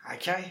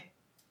 Okay.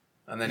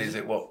 And then is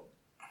it what?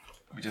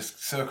 We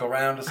just circle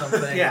around or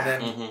something? Yeah.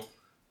 And then,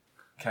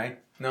 okay,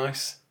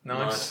 nice.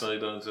 So you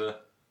don't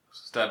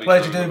stab each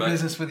Pleasure other in doing the back.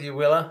 business with you,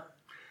 Willa.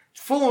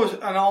 For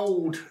an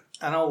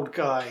old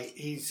guy,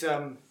 he's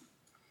and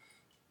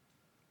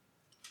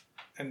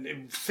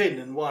thin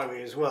and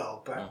wiry as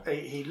well, but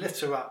he lifts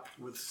her up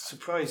with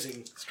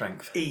surprising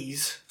Strength.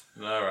 ease.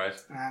 All right.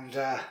 And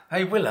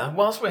Hey, Willa,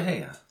 whilst we're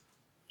here,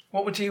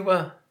 what would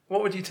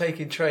you take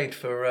in trade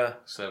for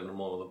 7 or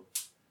more of them.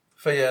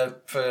 for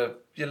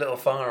your little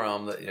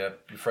firearm that your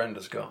friend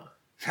has got?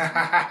 Can't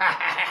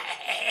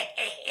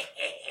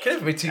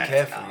ever be too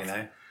careful,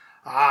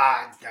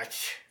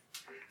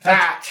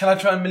 that Shall I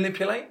try and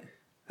manipulate?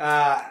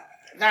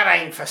 that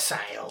ain't for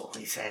sale,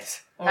 he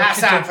says. Oh, That's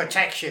could our you-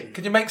 protection.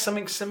 Could you make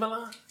something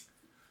similar?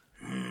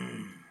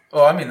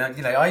 Well, I mean,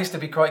 I used to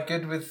be quite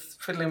good with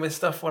fiddling with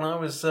stuff when I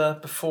was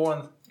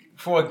before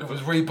I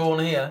was reborn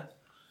here.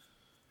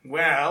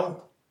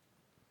 Well,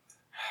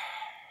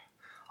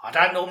 I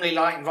don't normally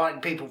like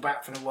inviting people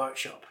back from the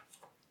workshop.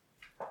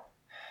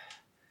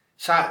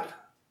 So,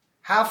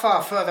 how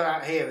far further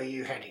out here are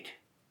you headed?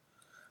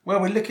 Well,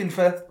 we're looking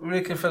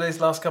for these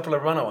last couple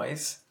of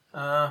runaways.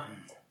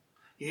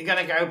 You're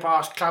going to go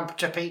past Club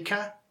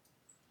Topeka?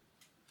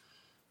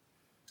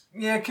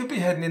 Yeah, could be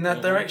heading in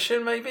that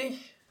direction,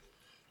 maybe.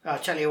 I'll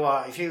tell you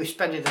what, if you were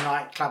spending the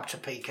night at Club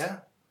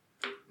Topeka,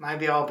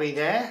 maybe I'll be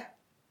there,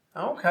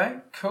 Okay,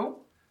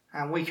 cool.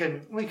 and we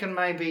can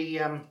maybe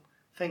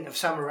think of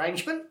some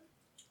arrangement.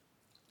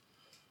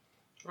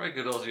 Very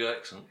good Aussie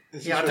accent.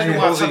 Yeah, I don't know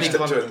why Aussies suddenly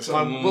to it,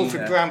 my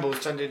Wilfred Brambles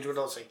turned into an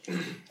Aussie.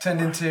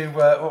 Turned into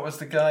what was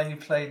the guy who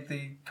played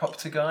the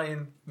copter guy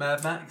in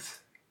Mad Max?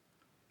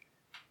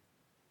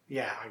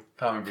 Yeah,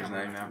 Can't remember his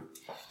name now.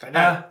 I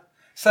know.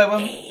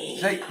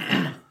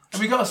 And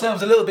we got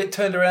ourselves a little bit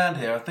turned around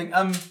here. I think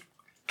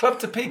Club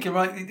Topeka,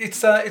 right?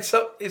 It's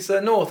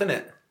north, isn't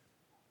it?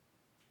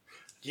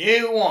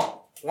 You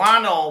want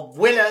one of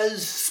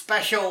Willa's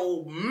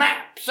special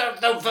maps of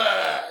the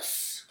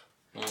verse?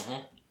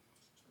 Mm-hmm.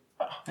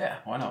 Yeah,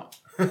 why not?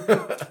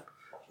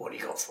 What do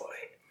you got for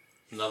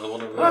it? Another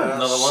one of them.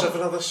 Another one.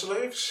 7 other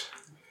slaves.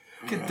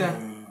 Good.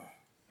 There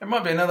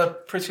might be another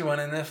pretty one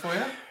in there for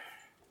you.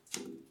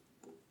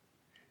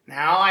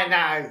 Now I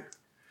know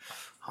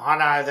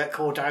that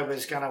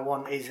Cordoba's going to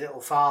want his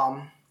little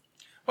farm.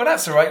 Well,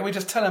 that's all right. We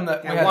just tell him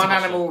that we Now, had one to.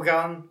 animal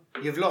gone.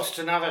 You've lost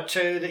another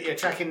 2 that you're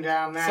tracking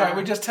down now. Sorry,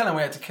 we just tell him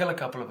we had to kill a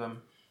couple of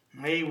them.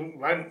 He'll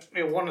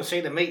want to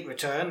see the meat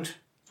returned.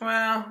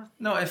 Well,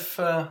 not if.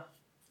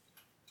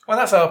 Well,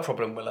 that's our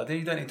problem, Willard.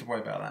 You don't need to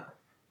worry about that.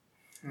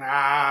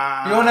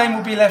 Nah. Your name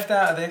will be left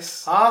out of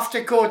this.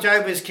 After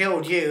Cordoba's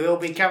killed you, he'll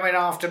be coming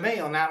after me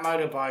on that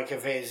motorbike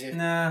of his.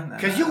 No.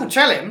 Because you'll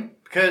tell him.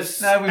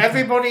 Because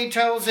everybody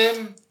tells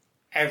him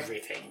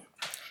everything.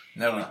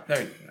 No.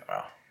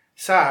 Well,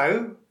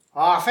 So,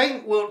 I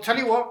think we'll tell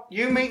you what.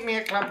 You meet me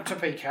at Club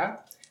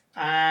Topeka,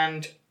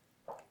 and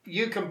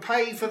you can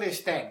pay for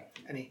this den.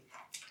 And he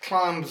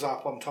climbs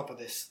up on top of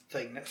this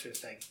thing, next to this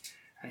thing,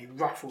 and he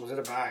ruffles in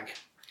a bag,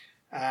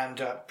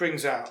 and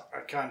brings out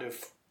a kind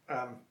of.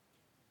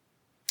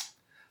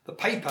 The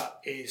paper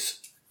is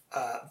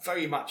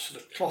very much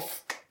sort of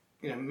cloth,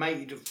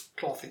 made of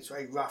cloth. It's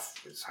very rough.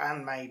 It's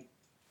handmade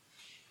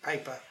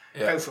paper.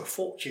 Yeah. Go for a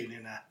fortune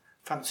in a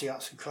fancy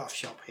arts and crafts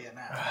shop here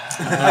now.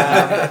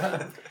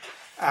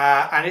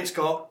 And it's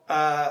got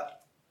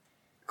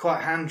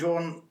quite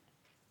hand-drawn,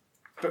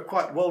 but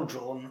quite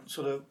well-drawn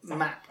sort of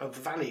map of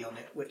the valley on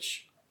it,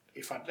 which,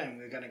 if I'd known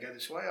we were going to go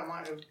this way, I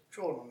might have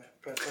drawn on it.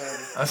 But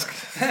I was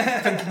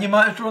thinking you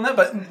might have drawn that,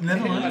 but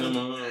never mind.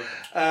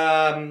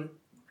 No.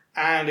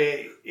 and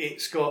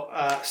it's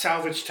got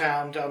Salvage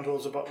Town down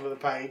towards the bottom of the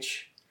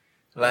page.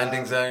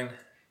 Landing zone.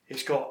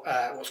 It's got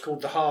what's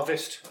called the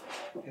Harvest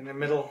in the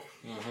middle.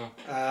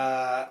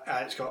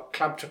 And it's got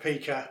Club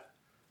Topeka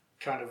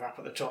kind of up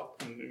at the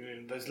top.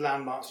 And there's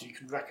landmarks you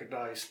can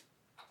recognise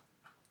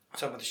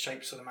some of the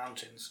shapes of the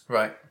mountains.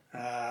 Right.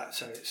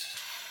 So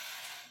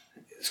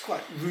it's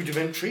quite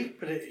rudimentary,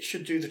 but it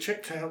should do the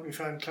trick to help me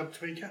find Club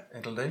Topeka.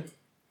 It'll do.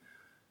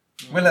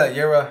 Willard,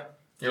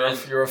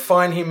 you're a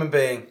fine human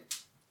being.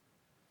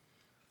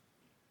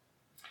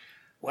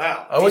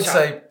 Well, I would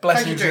say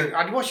blessings.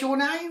 And what's your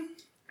name?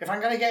 If I'm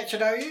going to get to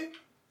know you?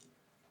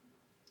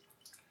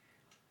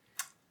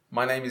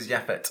 My name is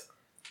Yaphet.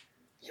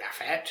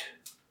 Yaphet.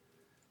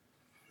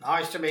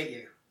 Nice to meet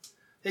you.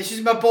 This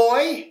is my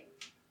boy.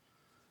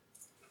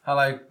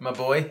 Hello, my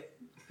boy.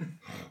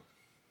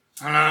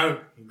 Hello,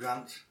 he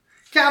grunts.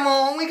 Come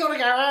on, we got to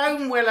go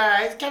home, Willow.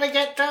 It's going to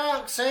get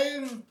dark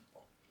soon.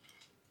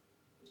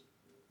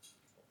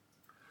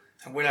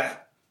 And Willow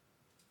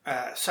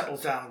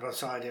settles down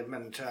beside him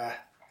and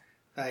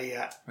they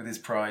With his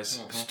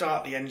prize.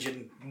 start the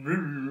engine.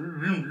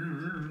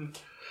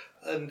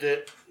 And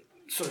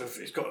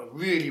it's got a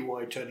really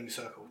wide turning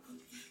circle.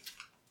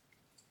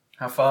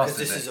 How fast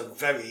Because is this it? is a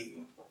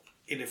very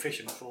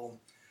inefficient form.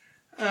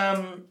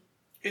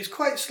 It's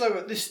quite slow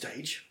at this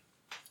stage,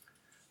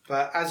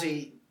 but as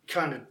he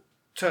kind of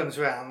turns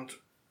around,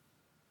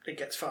 it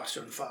gets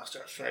faster and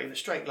faster. So in a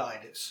straight line,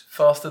 it's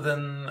Faster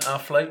than our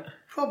float?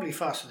 probably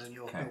faster than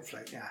your milk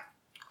float, yeah.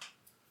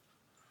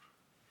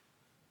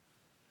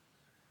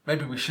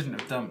 Maybe we shouldn't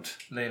have dumped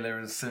Layla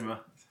and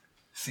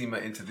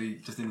Seema into the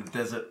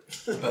desert.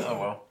 But oh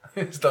well,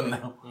 it's done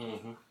now.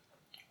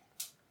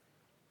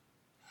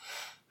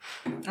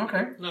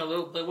 Okay.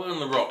 No, they were in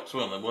the rocks,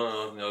 weren't they? They weren't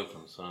out in the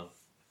open, so.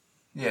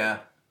 Yeah.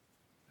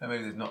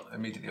 Maybe it's not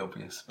immediately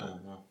obvious, but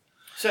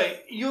So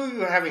you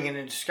were having an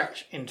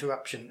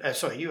interruption.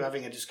 You were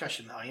having a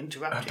discussion that I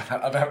interrupted.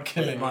 about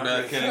killing.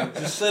 Okay,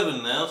 to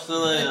 7 now,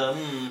 so they are.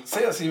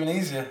 See, that's even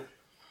easier.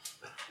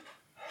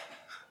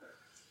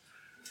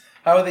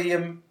 How are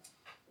the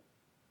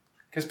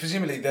Because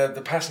presumably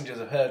the passengers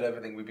have heard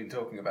everything we've been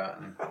talking about,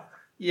 and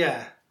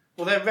Yeah.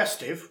 Well, they're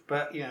restive,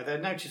 but they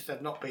noticed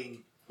they've not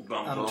been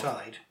Bumped off.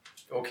 untied.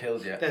 Or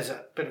killed yet. There's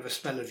a bit of a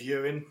smell of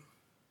urine.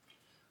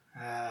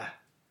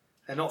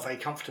 They're not very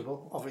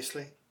comfortable,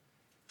 obviously,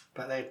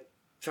 but they're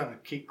trying to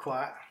keep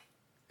quiet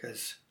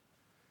because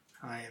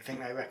I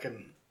think they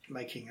reckon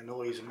making a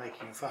noise and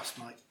making a fuss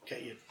might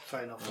get you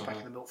thrown off the back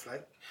of the milk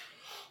float.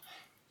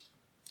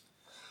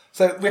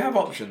 So we have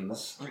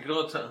options.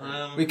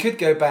 We could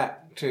go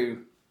back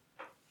to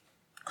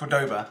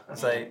Cordoba and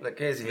say, look,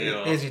 here's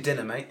your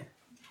dinner, mate.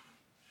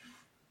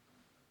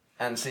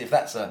 And see if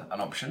that's an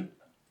option.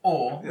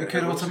 Or we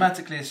could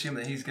automatically assume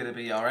that he's going to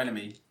be our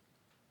enemy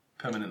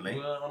permanently.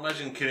 Well, I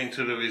imagine killing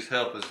 2 of his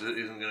helpers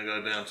isn't going to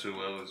go down too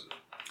well, is it?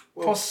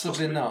 Well,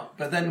 possibly not.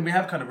 But then we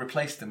have kind of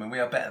replaced them and we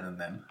are better than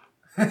them.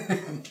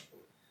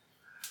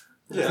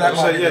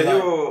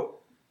 Your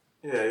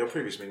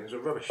previous meetings were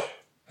rubbish.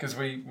 Because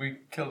we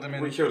killed them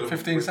in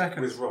 15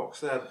 seconds. With rocks.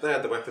 They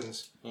had the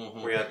weapons.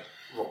 Mm-hmm. We had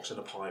rocks and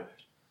a pipe.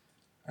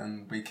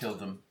 And we killed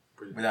them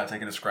without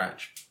taking a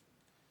scratch.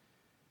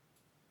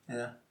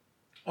 Yeah.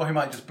 Or he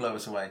might just blow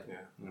us away.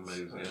 Yeah. That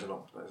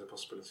is a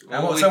possibility.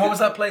 What was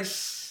that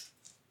place?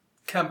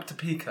 Camp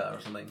Topeka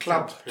or something?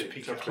 Club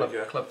Topeka.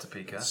 Club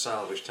Topeka.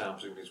 Salvage town,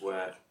 presumably, is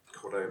where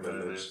Cordoba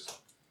lives.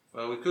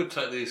 Well, we could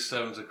take these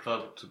 7 to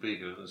Club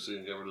Topeka and see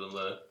and get rid of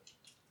them there.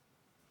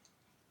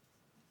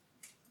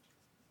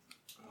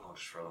 I'll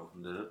just throw them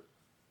and do it.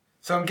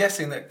 So I'm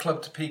guessing that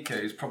Club Topeka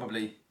is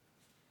probably...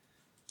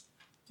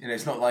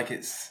 it's not like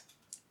it's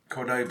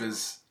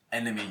Cordoba's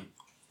enemy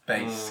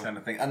base kind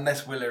of thing.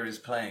 Unless Willa is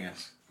playing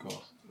us, of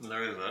course.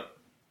 There is that.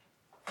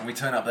 And we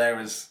turn up there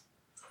as,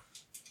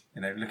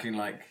 looking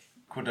like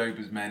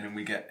Cordoba's men and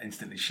we get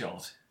instantly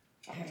shot.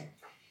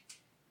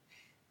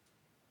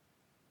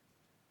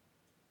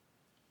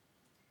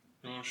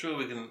 I'm sure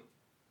we can...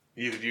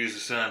 You could use the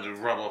sand to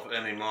rub off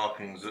any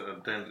markings that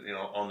are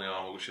on the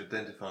armour which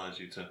identifies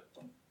you to.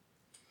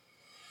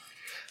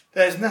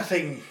 There's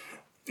nothing...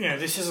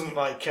 this isn't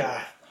like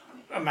a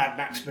Mad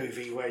Max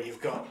movie where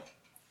you've got...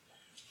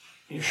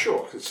 You're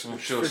sure? It's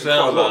sure quite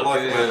a lot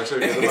like Mad 2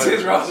 at the moment. It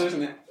is rather,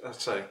 isn't it? I'd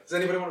say. Does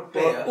anybody want to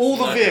beer? All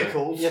the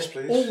vehicles... Yes,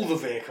 please. All the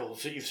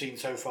vehicles that you've seen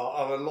so far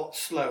are a lot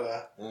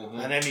slower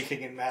than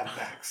anything in Mad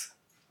Max.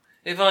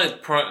 If the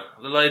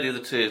Lady of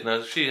the Tears,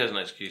 now she hasn't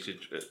executed,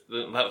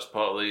 that was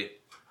part of the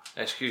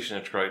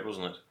executioner trait,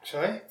 wasn't it?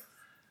 Sorry?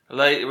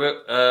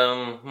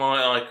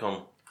 My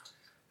icon.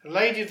 The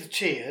Lady of the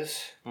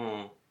Tears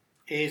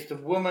is the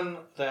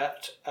woman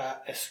that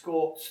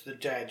escorts the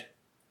dead.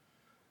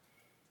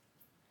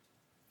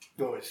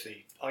 Well, it's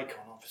the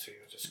icon, obviously,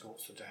 that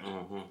escorts the dead.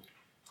 Mm-hmm.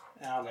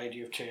 Our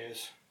Lady of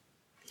Tears.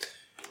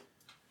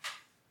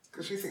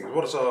 Because we think,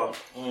 what is our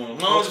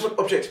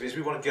objective? Is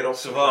we want to get off,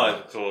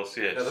 survive, of course.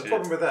 Yes. Now, the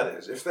problem with that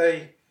is if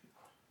they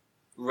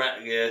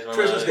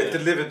prisoners get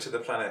delivered to the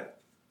planet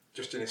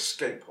just in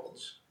escape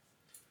pods,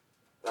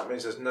 that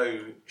means there's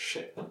no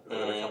ship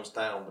that comes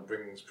down and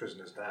brings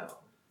prisoners down,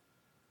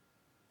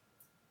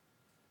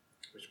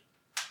 which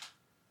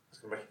is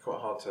going to make it quite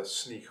hard to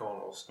sneak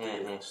on or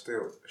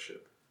steal a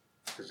ship.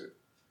 Because the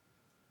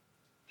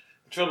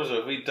trouble is,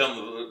 if we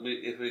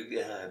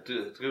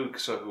do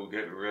so we'll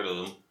get rid of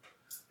them.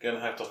 Going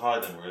to have to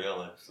hide them, really,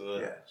 aren't they? So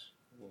yes.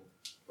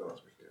 Well,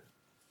 that's big deal.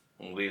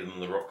 And leave them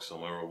in the rock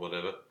somewhere or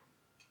whatever.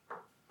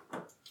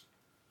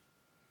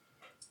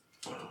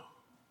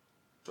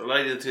 The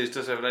Lady of the Tears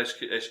does have an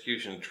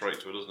execution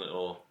trait to it, doesn't it?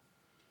 Or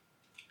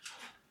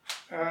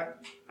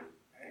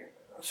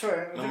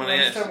sorry, I don't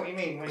understand what you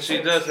mean. When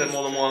she does have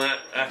more than one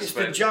aspect. It's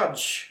the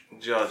judge.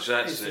 Judge,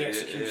 that's the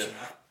executioner.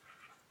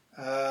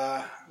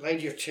 Yeah.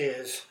 Lady of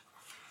Tears.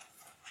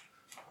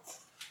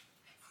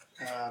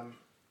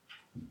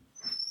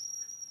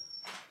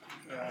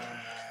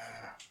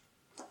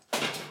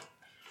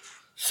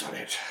 Solid.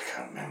 I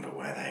can't remember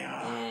where they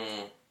are.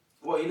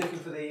 What are you looking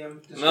for the?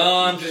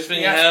 No, I'm just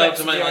thinking how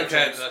to make my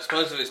character. I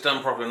suppose if it's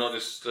done properly, not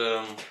just.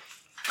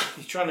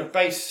 He's trying to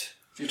base.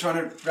 You're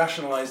trying to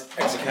rationalise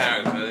the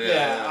character.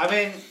 Yeah, I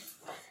mean,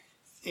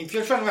 if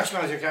you're trying to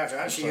rationalise your character,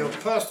 actually, your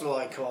personal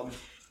icon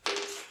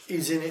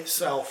is in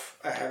itself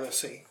a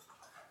heresy.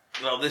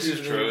 Well, this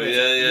is true.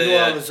 Yeah. You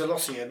are the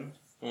Zolossian.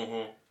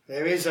 Mm-hmm.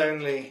 There is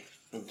only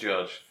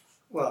judge.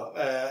 Well,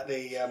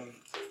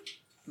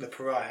 the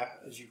pariah,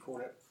 as you call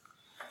it.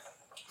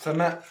 So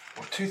Matt,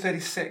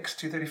 236,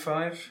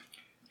 235?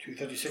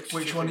 236.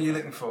 Which one are you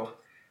looking for?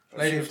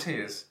 Lady of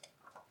Tears?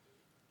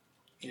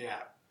 Yeah.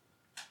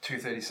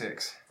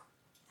 236.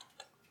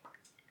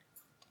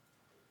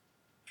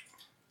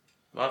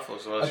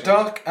 A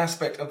dark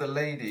aspect of the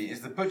lady is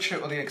the butcher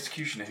or the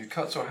executioner who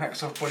cuts or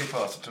hacks off body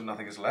parts until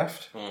nothing is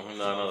left. Mm-hmm.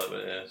 No, not that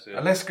bit, yes. Yeah.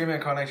 A less grim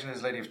incarnation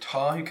is Lady of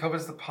Tar, who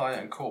covers the pyre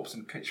and corpse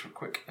in pitch for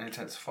quick and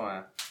intense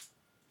fire.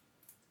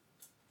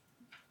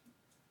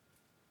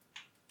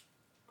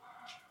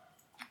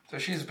 So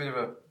she's a bit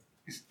of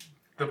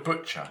the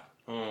butcher.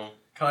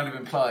 Kind of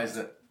implies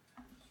that,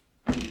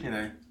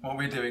 what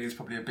we're doing is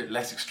probably a bit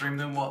less extreme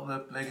than what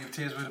the Lady of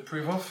Tears would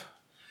approve of.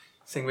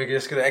 I think we're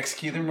just going to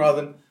execute them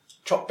rather than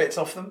chop bits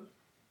off them.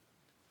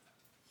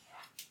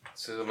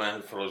 This is a man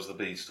who follows the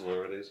beast, or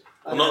where it is.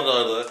 Well, not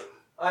either.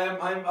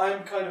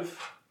 I'm kind of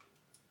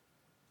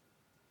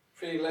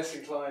feeling less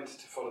inclined to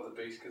follow the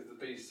beast because the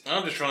beast.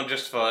 I'm just trying to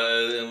justify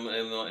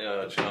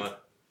it trying to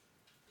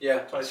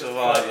Yeah,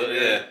 survive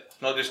it. Yeah,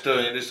 not just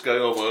doing it, just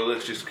going, oh well,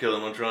 let's just kill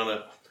him. I'm trying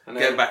to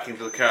get back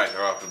into the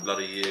character after a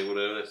bloody year,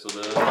 whatever.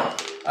 Sort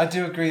of. I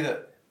do agree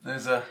that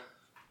there's a.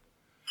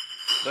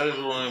 That is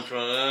all I'm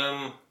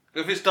trying.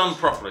 If it's done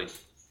properly.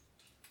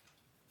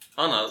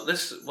 I know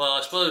this. Well,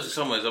 I suppose in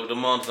some ways I would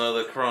demand to know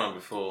their crime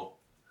before.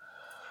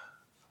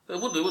 They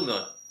would, wouldn't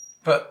they?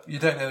 But you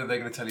don't know that they're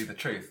going to tell you the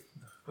truth.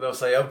 But they'll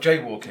say, "Oh,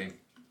 jaywalking."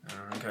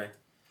 Oh, okay.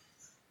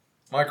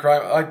 My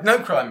crime. No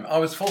crime. I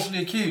was falsely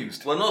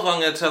accused. Well, not if I'm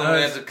going to tell them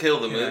we had to kill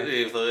them. Yeah.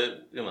 If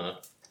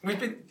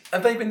they,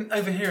 Have they been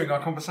overhearing our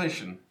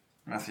conversation,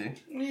 Matthew?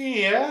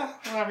 Yeah,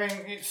 I mean,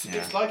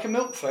 it's like a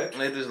milk float.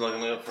 It is like a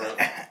milk float.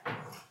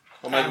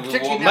 Or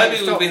particularly now maybe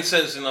it's we've not- been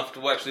sensitive enough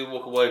to actually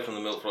walk away from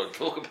the milk float and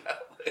talk about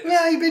it.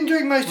 Yeah, you've been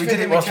doing most We of did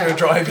it it in the whilst we were cab.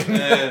 driving.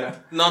 Yeah.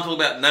 No, I'm talking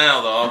about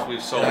now, though, after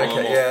we've sold one or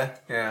more.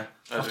 Yeah.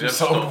 As After we you have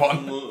sold stopped-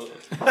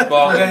 one.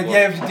 bargained one.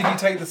 Yeah, did you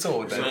take the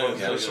sword then? Yeah,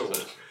 Yeah. the sword.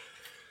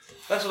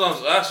 That's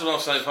what I'm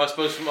saying. I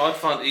suppose I'd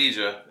find it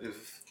easier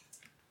if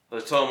they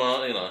told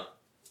me,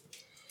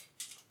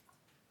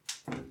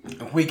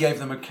 If we gave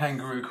them a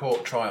kangaroo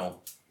court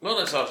trial. Well,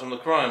 let's ask them the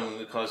crime,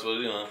 because,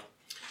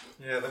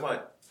 Yeah, they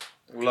might.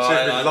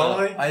 lie.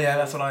 Lie. Oh, yeah,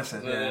 that's what I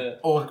said, yeah. Yeah.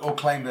 Or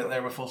claim that they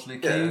were falsely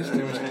accused.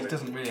 Yeah, It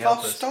doesn't really help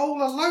I us.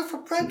 stole a loaf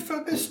of bread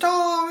from a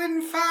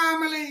starving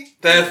family.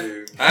 Death.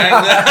 You-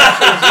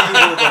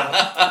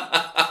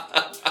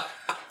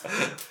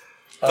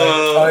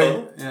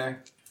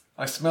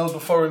 I smelled the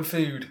foreign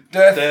food.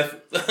 Death.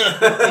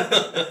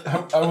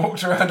 Death. I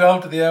walked around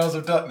after the hours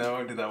of duck. No, I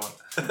won't do that one.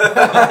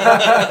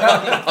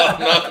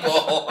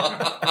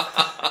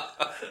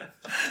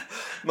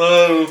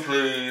 No,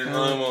 please,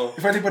 no more.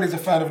 If anybody's a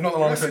fan of Not the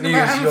Longest News,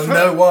 man you'll for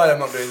know why I'm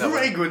not doing that one.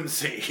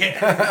 Fragrancy.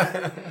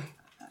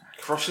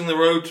 Crossing the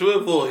road to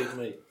avoid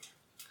me.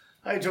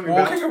 Are you talking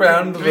Walking about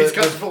around Police with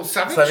a- Constable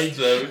Savage? Savage.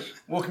 Savage.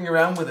 Walking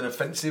around with an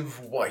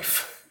offensive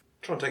wife.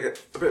 Try and take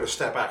a bit of a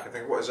step back and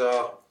think, what is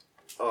our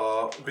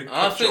big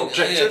I picture think,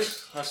 objective?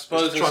 yes, I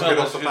suppose Is to try and get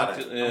off the in planet.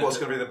 some ways And you- what's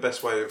going to be the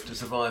best way of... To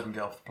survive and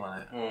get off the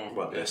planet.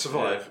 Well, yeah,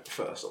 survive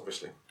first,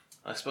 obviously.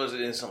 I suppose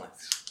it is something.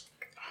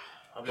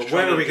 But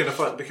where are we going to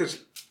find...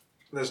 Because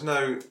there's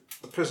no...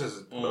 The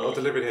prisoners are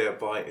delivered here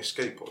by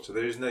escape pods, so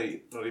there is not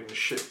even a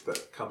ship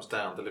that comes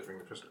down delivering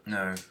the prisoners.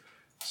 No.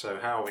 So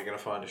how are we going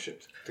to find a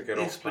ship to get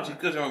It's off the pretty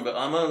planet? good to remember.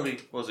 I'm only,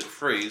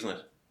 free, isn't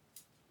it?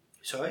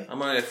 Sorry?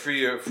 I'm only a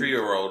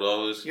three-year-old.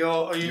 I was...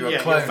 You're You're a you're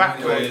clone,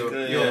 factory. aren't you?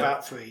 You're Yeah.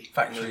 about 3.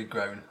 Factory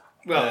grown.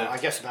 Well, Yeah. I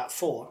guess about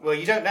 4. Well,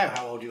 you don't know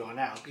how old you are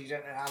now because you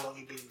don't know how long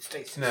you've been in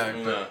stasis. No.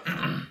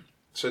 No.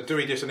 So do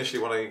we just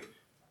initially want to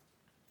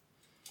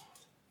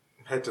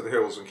head to the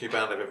hills and keep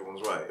out of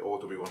everyone's way, or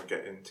do we want to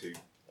get into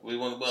We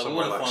want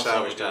somewhere to like find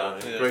Salvage somewhere Town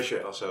and yeah.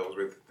 ingratiate ourselves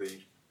with the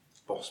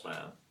boss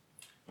man?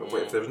 But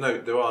if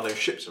there are no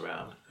ships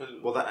around,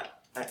 will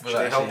that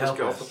actually help us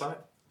get off the planet?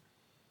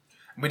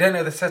 We don't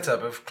know the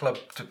setup of Club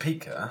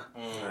Topeka,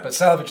 but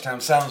Salvage Town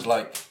sounds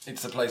like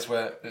it's the place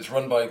where it's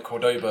run by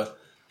Cordoba,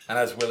 and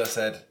as Willa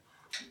said,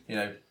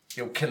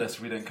 he'll kill us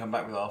if we don't come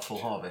back with our full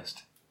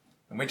harvest.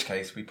 In which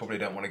case, we probably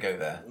don't want to go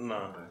there.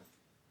 No.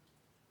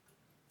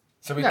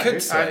 So we No, could I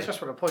say...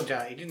 just want to point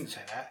out he didn't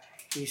say that.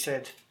 He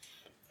said...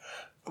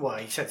 Well,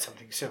 he said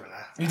something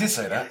similar. He did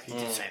say that. He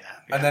did say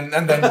that. And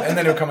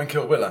then he'll come and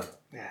kill Willa.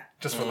 Yeah.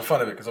 Just for the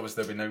fun of it, because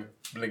obviously there'll be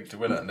no link to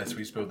Willa unless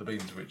we spill the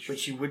beans, which...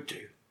 Which you would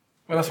do.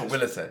 Well, that's what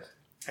Willa said.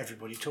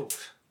 Everybody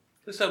talks.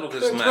 Let's have a look at To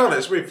this be map.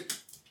 honest, we've...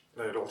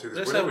 No, don't do this.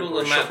 Let's We're have a never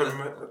look going at to the shop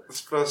map. him at the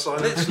first sign.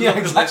 Let's Yeah, look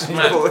at this exactly.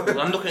 map.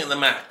 I'm looking at the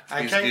map.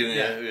 He's Okay, giving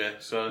yeah. you,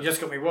 so... You just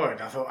got me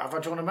worried. I thought, have I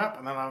drawn a map?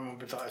 And then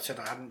I said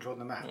I hadn't drawn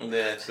the map.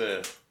 Yeah,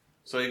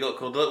 so you got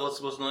called...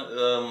 Wasn't it?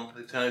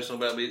 The town you was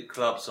talking about being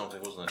club something,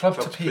 wasn't it? Club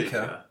Club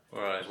Topeka.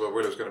 Right. Is where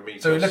Willow's going to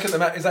meet So we us. look at the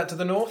map. Is that to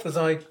the north, as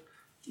I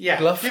Yeah.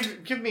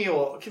 Bluffed? Give me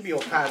your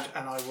pad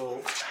and I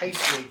will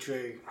hastily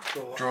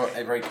draw. draw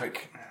a very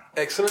quick...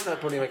 Excellent, that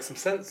probably makes some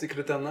sense. You could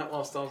have done that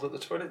whilst I was at the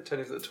toilet.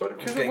 Tony's at the toilet.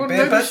 Because Getting I beer,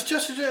 wanted but...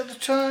 suggested it at the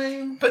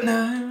time. But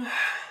no.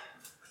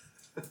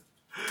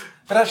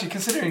 But actually,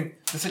 considering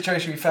the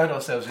situation we found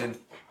ourselves in,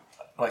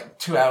 like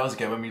 2 hours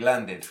ago when we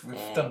landed, we've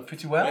done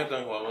pretty well. We've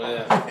done well,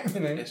 yeah. You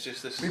know, It's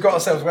just this... we've got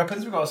ourselves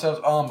weapons, we've got ourselves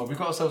armour, we've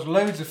got ourselves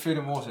loads of food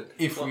and water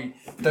if we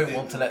don't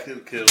want to let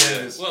Kill,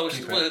 others yeah. Well,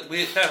 keep it.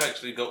 we have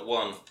actually got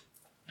one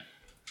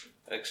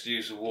extra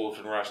use of water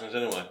and rations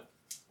anyway,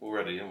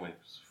 already, haven't we?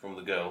 From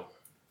the girl.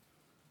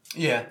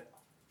 Yeah.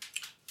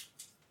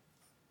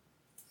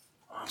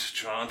 I'm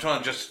trying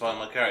to justify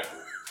my character.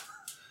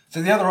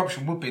 So the other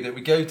option would be that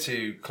we go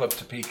to Club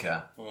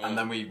Topeka and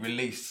then we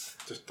release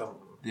Just dump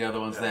them. the other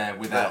ones there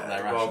without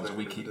their rather rations, than and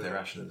we the- keep the- their the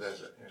rations.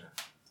 desert,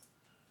 yeah.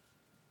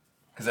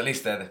 Because at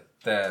least they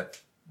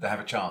have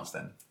a chance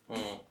then.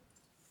 Mm.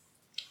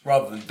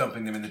 Rather than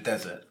dumping them in the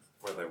desert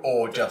Where they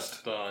or will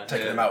just Die,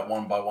 taking yeah. them out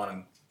one by one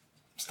and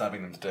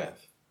stabbing them to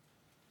death.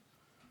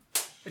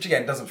 Which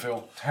again doesn't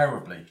feel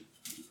terribly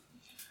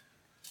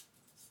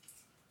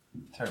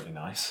terribly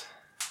nice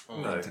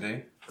No. thing to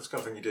do. That's the kind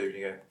of thing you do. And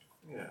you go,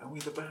 yeah, are we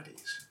the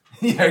baddies?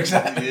 Yeah,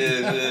 exactly.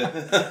 Yeah.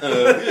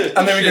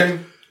 And then we go,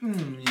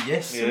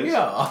 yes, we Yes.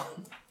 are.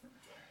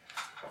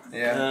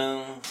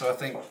 Yeah. So I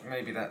think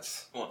maybe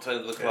that's... What,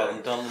 take the club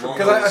and done one?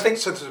 Because I think...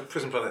 Sense of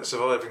Prison Planet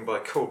surviving by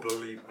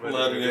cold-bloodedly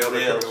murdering the other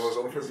everybody else. criminals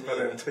on the Prison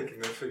Planet and taking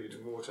their food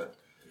and water.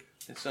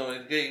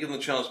 So given the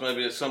chance,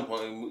 maybe at some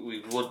point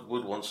we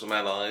would want some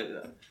allies.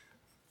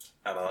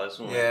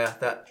 Wouldn't we? Yeah,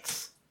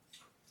 that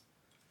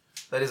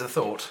is a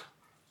thought.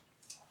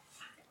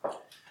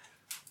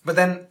 But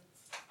then,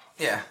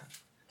 yeah,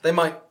 they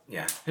might...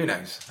 Yeah, who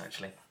knows,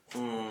 actually.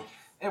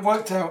 It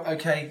worked out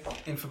okay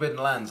in Forbidden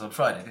Lands on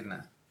Friday, didn't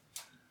it?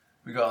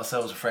 We got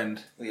ourselves a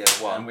friend, Yeah,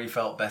 one. and we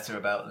felt better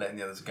about letting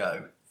the others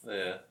go.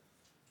 Yeah.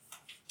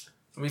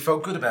 And we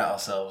felt good about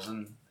ourselves,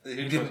 and Who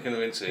didn't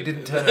convince he him?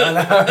 didn't turn I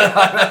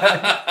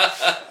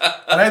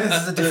know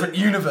this is a different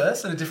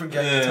universe and a different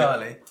game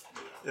entirely.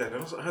 Yeah,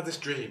 and I had this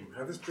dream.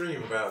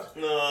 About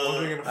No.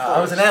 wandering in a forest.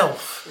 I was an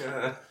elf.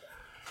 Yeah.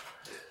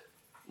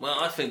 Well,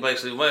 I think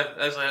basically,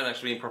 as they haven't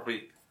actually been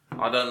properly,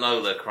 I don't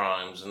know their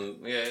crimes, and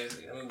yeah,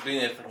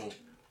 being a fucking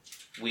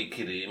wee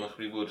kiddie, it must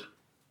be would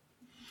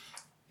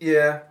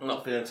Yeah.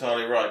 not feel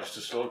entirely right just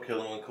to sort of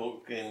kill them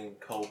in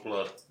cold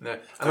blood. No.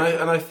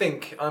 And I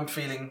think I'm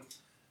feeling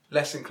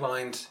less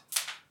inclined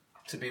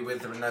to be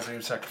with the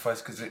Nazarene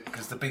sacrifice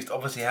because the beast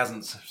obviously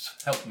hasn't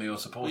helped me or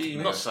supported Well, you're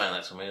me. not saying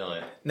that to me, are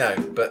you? No,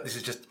 but this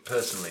is just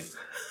personally.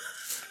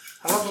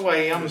 I love the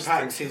way he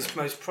unpacks his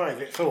most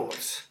private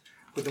thoughts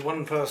with the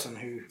one person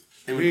who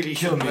really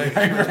kill should me. know.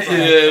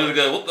 Yeah, we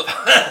go, what the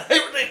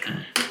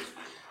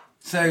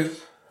So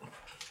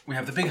we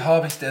have the big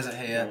harvest desert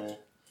here.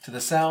 To the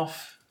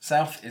south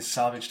is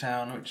Salvage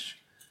Town, which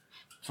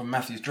from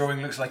Matthew's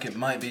drawing looks like it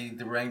might be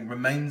the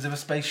remains of a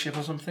spaceship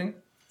or something.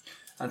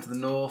 And to the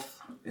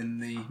north in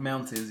the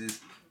mountains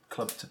is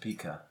Club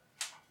Topeka.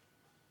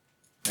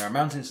 There are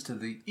mountains to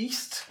the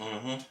east,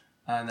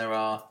 and there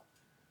are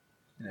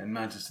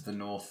mountains to the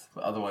north,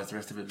 but otherwise the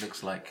rest of it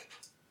looks like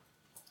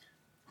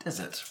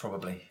desert,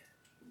 probably.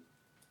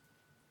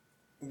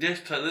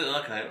 Yes,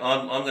 okay.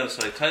 I'm going to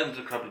say take them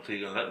to Club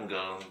Topeka and let them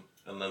go,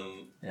 and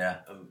then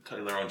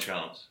take their own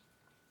chance.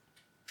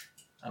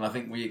 And I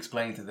think we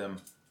explained to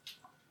them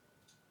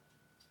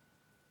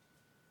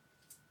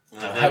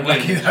How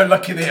how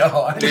lucky they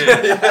are.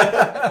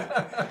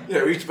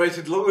 Yeah, we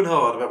debated long and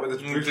hard about whether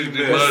to move to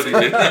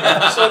decided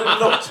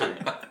not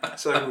to.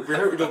 So we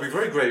hope we'll be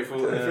very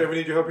grateful. If we ever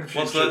need your help in the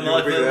What's future, that you'll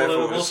knife be then? there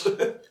Whatever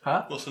for it us.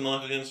 Huh? What's the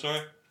knife again,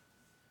 sorry?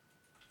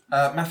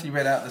 Matthew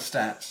read out the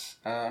stats.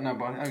 No,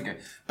 but okay.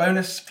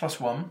 Bonus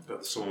 +1.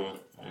 That's sword.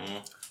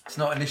 It's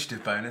not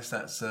initiative bonus.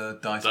 That's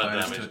dice That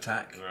bonus damage. to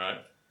attack.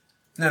 Right.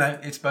 No,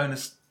 it's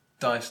bonus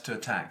dice to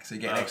attack. So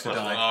you get an extra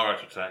plus die. one. Oh,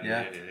 right, attack.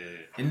 Yeah. Yeah.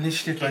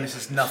 Initiative bonus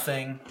is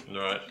nothing.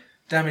 Right.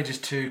 Damage is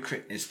 2.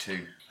 Crit is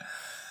 2.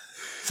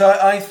 So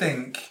I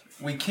think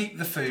we keep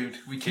the food.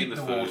 We keep the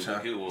food, water.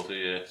 Keep the water,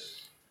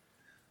 yes.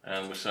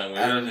 And we're saying we're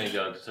And- letting you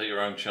go to take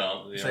your own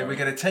chance. So we're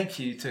going to take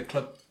you to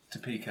Club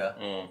Topeka.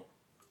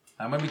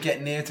 And when we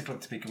get near to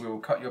Club Topeka, we will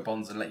cut your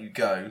bonds and let you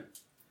go.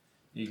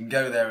 You can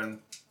go there and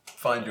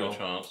find your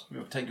chance.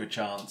 We'll take your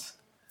chance.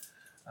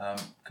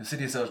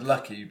 Consider yourselves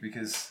lucky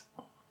because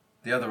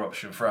the other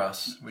option for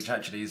us, which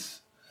actually is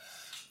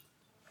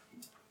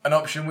an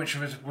option which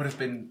would have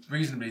been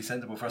reasonably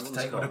sensible for us to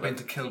take, would have been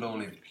to kill all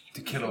of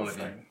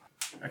you.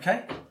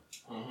 Okay.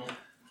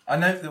 I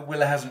note that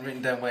Willa hasn't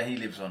written down where he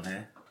lives on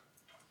here.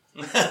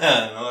 No,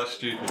 that's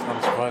stupid.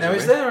 Now,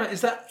 is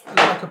that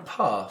like a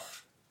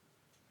path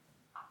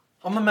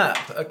on the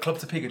map at Club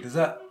Topeka? Is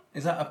that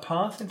a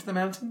path into the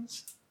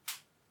mountains?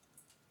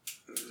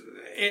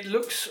 It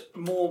looks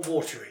more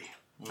watery.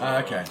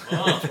 Okay.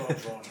 That's what I'm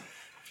drawing.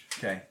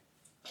 Okay.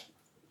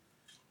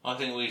 I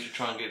think we should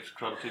try and get to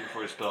Club Topeka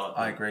before we start.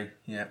 I agree.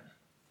 Yeah.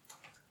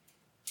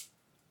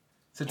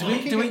 So do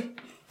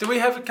we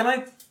have? Can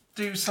I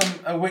do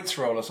a wits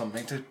roll or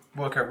something to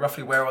work out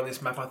roughly where on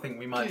this map I think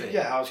we might be?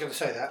 Yeah, I was going to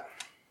say that.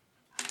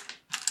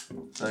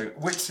 So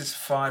wits is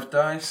 5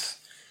 dice.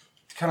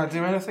 Can I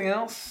do anything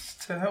else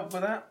to help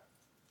with that?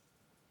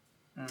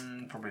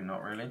 Probably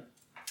not really.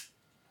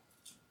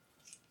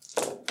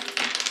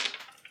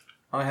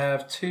 I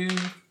have 2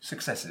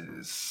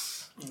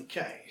 successes.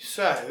 Okay,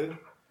 so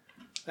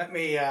let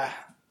me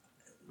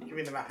give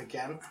me the map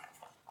again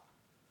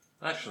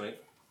Actually,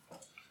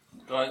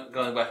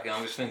 going back again,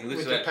 I'm just thinking this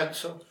with is the actually,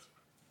 pencil.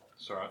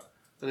 it's alright.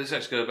 But this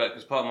actually goes back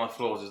because part of my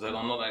flaws is that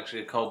I'm not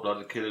actually a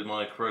cold-blooded killer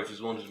my Crotus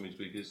wanted me to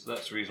be, because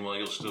that's the reason why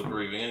you're still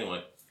breathing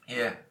anyway.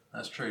 Yeah,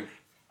 that's true.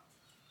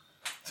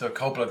 So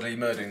cold-bloodedly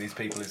murdering these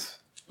people is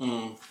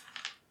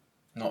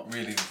not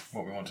really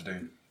what we want to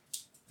do.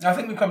 I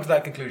think we've come to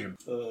that conclusion.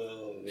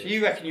 So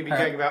you reckon you'd be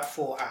going about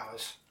 4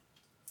 hours?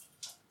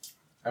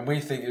 And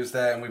we think it was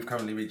there, and we've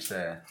currently reached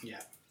there.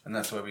 Yeah. And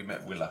that's where we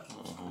met Willa.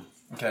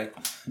 Okay.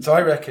 So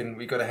I reckon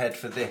we got to head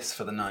for this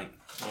for the night.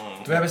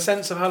 Do we have a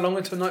sense of how long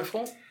until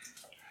nightfall?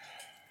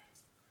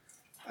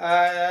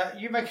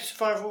 You make a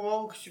survival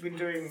roll because you've been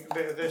doing a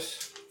bit of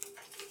this.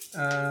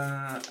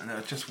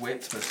 No, just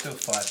wit, but still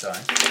 5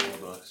 dice.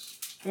 4 dice.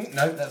 Ooh,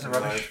 no, that's a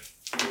rubbish.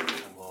 Come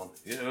on.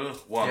 Yeah,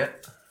 1.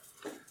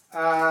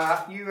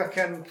 Yeah. You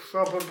reckon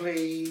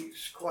probably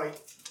it's quite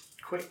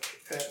quick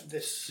at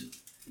this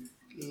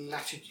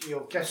latitude.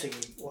 You're guessing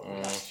what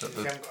latitude.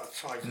 You haven't got a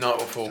size. Night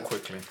will fall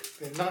quickly.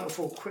 The night will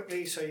fall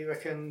quickly, so you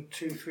reckon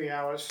 2-3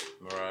 hours.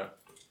 Alright.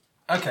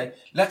 Okay,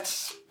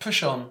 let's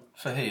push on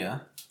for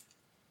here.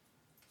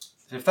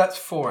 So if that's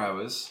 4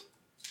 hours,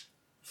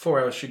 4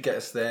 hours should get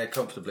us there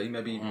comfortably,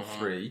 maybe even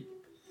 3.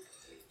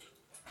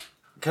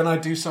 Can I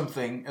do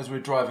something as we're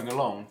driving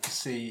along to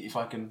see if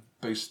I can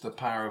boost the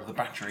power of the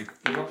battery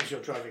Not as you're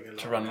driving along.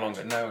 to run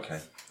longer? No, okay.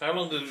 How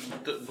long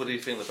what do you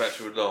think the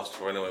battery would last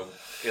for anyway?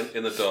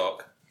 In the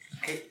dark?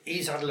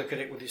 He's had a look at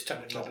it with his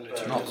technical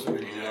ability. Not- He doesn't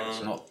really know.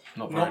 It's not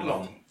very Not long.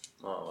 long.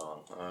 Not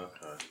long.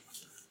 Okay.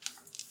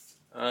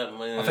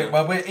 I I think,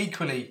 well, we're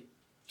equally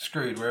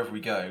screwed wherever we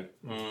go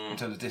in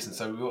terms of distance,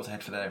 so we ought to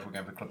head for there if we're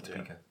going for Club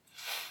Topeka.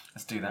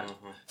 Let's do that.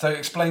 So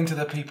explain to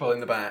the people in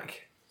the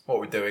back what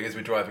we're doing as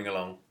we're driving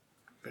along.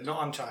 But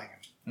not untying him.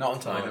 Not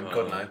untying them,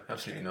 God no,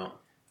 absolutely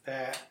not.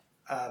 They're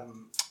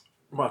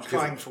We might have to give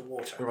crying them, for we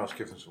water. might have to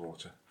give them some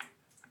water.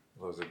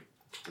 Otherwise they'll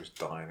just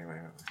die anyway,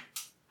 won't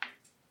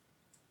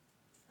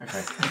they?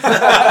 Okay.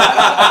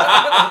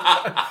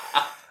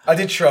 I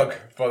did shrug,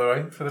 by the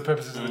way, for the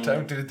purposes of the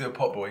tone. Didn't do a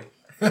pot boy.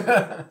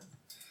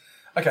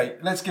 Okay,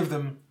 let's give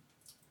them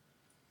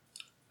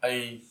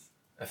a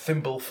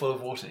thimble full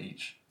of water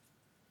each.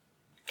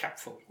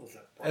 Capful of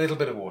that. A little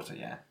bit of water,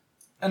 yeah.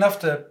 Enough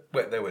to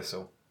wet their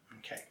whistle.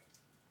 Okay.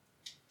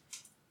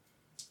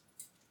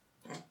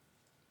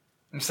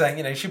 I'm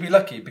saying, you should be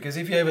lucky, because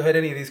if you ever heard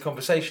any of these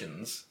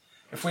conversations,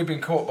 if we'd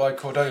been caught by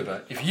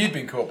Cordoba, if you'd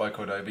been caught by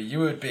Cordoba, you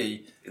would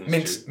be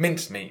minced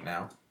meat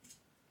now.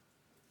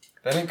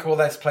 They don't call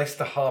this place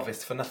the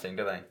harvest for nothing,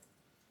 do they?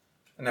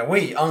 Now,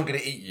 we aren't going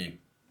to eat you.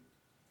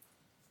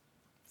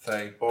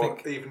 So, Or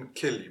even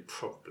kill you,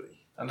 probably.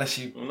 unless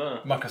you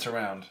No. muck us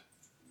around.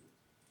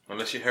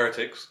 Unless you're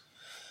heretics.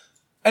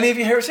 Any of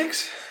you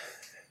heretics?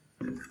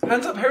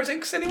 Hands up,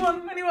 heretics.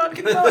 Anyone?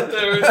 Get them on.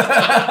 There is.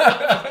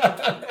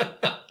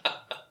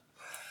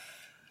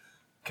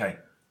 Okay.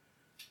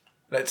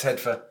 Let's head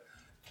for...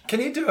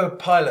 Can you do a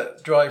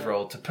pilot drive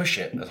roll to push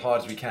it as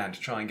hard as we can to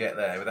try and get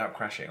there without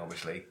crashing,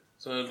 obviously?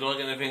 So do I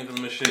get anything from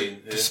the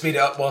machine here? To speed it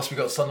up whilst we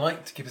got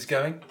sunlight to keep us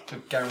going, to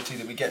guarantee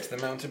that we get to the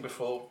mountain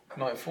before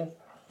nightfall.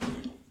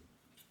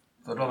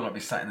 I'd rather not be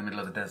sat in the middle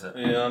of the desert.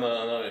 Yeah, I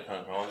know you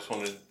can't. I just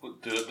wondered,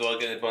 do I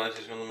get any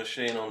bonuses from the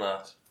machine or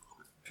not?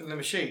 From the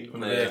machine.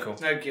 From the Yeah. vehicle.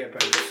 No gear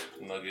bonus.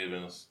 No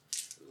givens.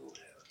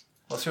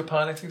 What's your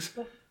piloting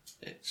skill?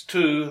 It's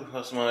 2.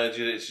 That's my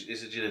agility.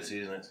 It's agility,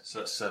 isn't it? So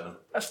that's 7.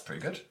 That's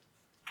pretty good.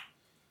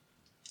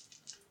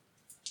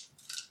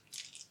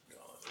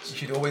 You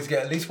should always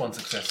get at least one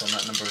success on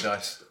that number of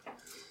dice.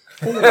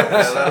 Yeah,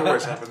 that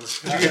always happens.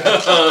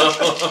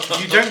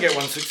 If you don't get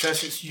one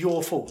success, it's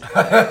your fault.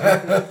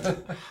 Okay,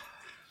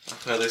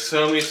 there's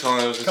so many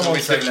times. Come on,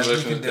 Salem,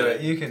 you can do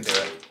it. You can do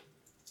it.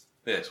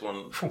 Yes,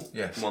 one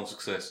Yes.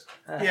 success.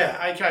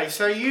 Yeah, okay,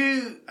 so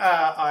you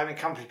are an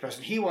accomplished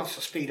person. He wants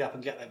to speed up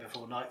and get there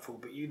before nightfall,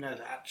 but you know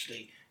that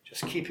actually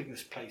just keeping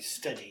this place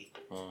steady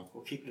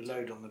will keep the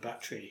load on the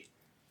battery.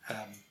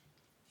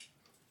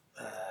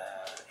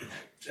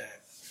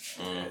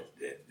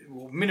 It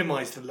will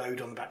minimise the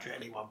load on the battery at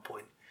any one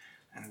point,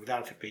 and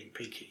without it being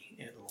peaky,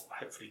 it will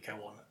hopefully go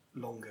on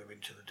longer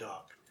into the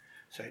dark.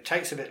 So it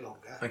takes a bit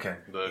longer. Okay.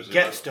 It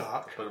gets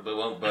dark, But it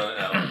won't burn it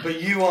out.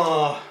 but you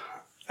are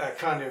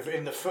kind of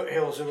in the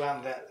foothills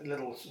around that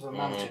little sort of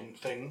mountain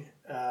thing.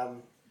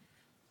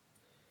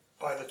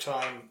 By the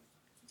time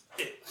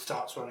it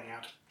starts running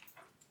out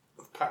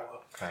of power,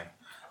 Okay.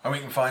 And we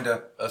can find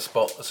a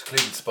spot, a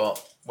secluded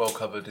spot, well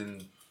covered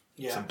in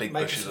some big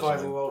make bushes a or survival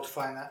something. roll to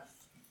find that.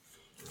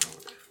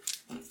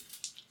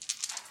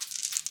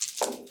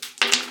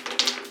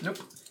 Nope.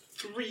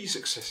 3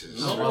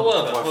 successes. Oh,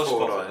 well, By that was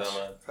 4 spotted dice.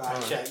 down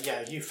Right,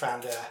 yeah, you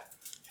found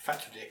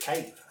effectively a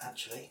cave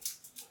actually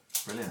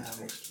Brilliant.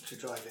 to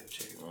drive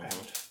into.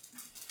 And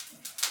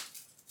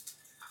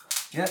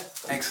Yeah,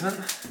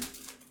 excellent.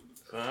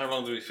 So how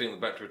long do we think the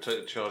battery will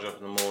take to charge up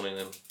in the morning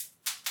then?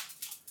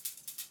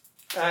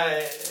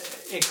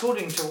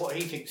 according to what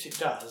he thinks it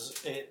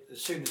does,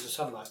 as soon as the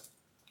sunlight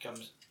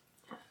comes,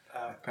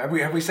 Have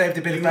we saved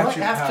a bit you of might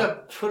battery have power? to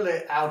pull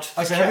it out. Of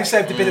I the said, have we cave.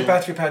 saved a bit of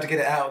battery power to get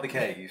it out of the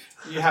cave?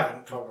 You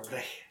haven't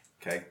probably.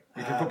 Okay.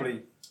 You can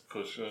probably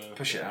Push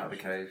push it out of the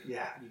cave.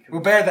 Yeah, you can.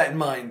 We'll bear that in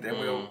mind, and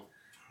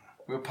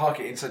we'll park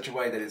it in such a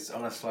way that it's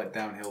on a slight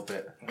downhill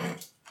bit.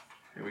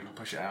 We can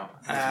push it out.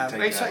 Once we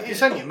take it out.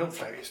 It's only a milk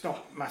float. It's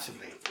not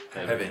massively.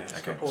 Heavy.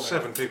 Okay. all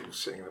 7 people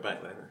sitting in the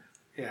back there.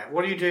 Yeah.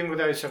 What are you doing with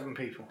those 7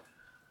 people?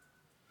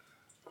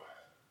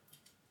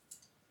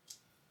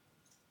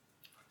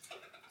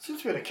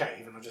 Since we're in a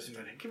cave, and I'm just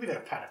going to give you their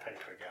pad of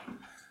paper again.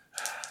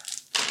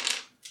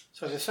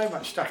 So there's so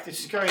much stuff. This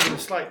is going in a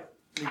slightly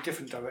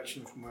different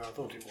direction from where I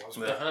thought it was.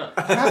 But Uh-huh.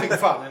 I'm having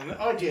fun, and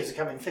ideas are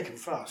coming thick and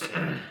fast.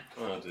 Here.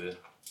 Oh dear.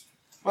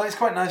 Well, it's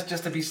quite nice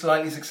just to be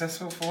slightly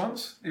successful for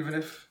once, even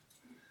if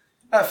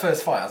That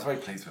first fight, I was very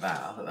pleased with that.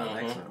 I thought that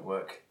was excellent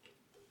work.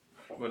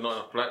 We're not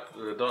enough black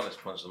darkness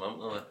points at the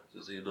moment, are we?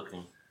 Just are you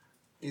looking?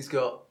 He's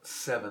got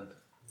 7.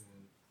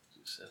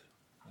 7.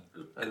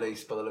 Good. At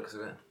least, by the looks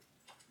of it.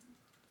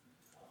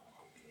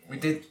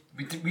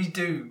 We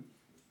do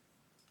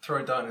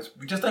throw darkness.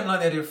 We just don't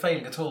like the idea of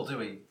failing at all, do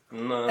we?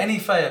 No. Any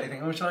fail, you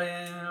think, oh, shall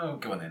I? Oh,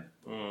 go on then.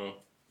 Mm.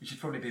 We should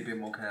probably be a bit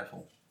more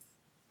careful.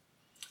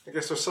 I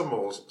guess there's some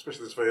malls,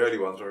 especially those very early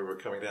ones where we were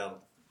coming down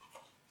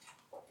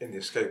in the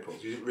escape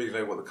pods, you didn't really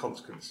know what the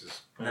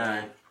consequences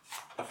No.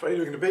 afraid we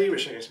were going to be,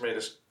 which I guess made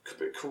us a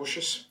bit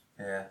cautious.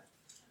 Yeah.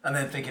 And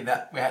then thinking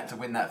that we had to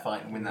win that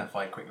fight and win that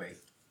fight quickly.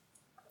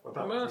 Well,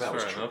 That's that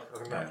was fair true. enough. I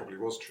think that probably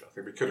was true. I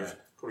think we could have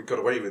probably got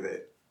away with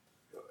it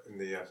in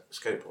the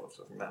escape pods.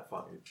 I think that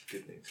fight we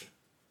did need to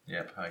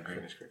Yep, I agree.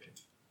 finish quickly.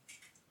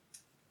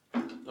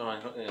 I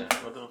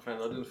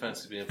didn't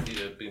fancy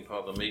being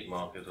part of the meat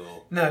market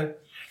or. No,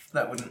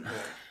 that wouldn't. Yeah.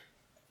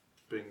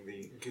 Being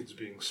the goods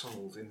being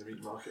sold in the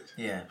meat market.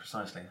 Yeah,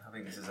 precisely. I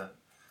think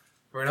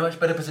we're in a much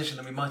better position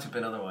than we might have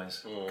been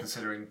otherwise,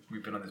 considering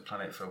we've been on this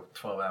planet for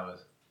 12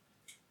 hours.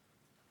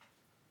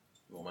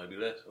 Or maybe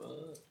less.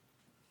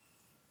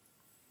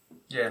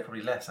 Yeah,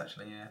 probably less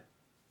actually,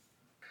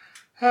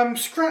 yeah.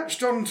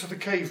 Scratched onto the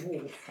cave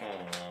wall,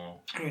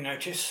 you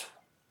notice,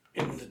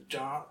 in the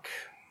dark,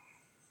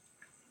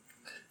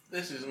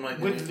 This is my.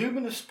 with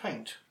luminous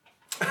paint.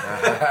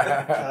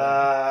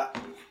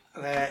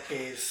 There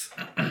is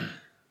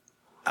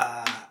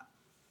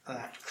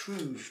that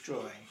cruise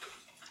drawing.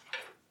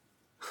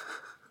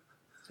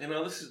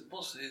 This is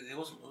it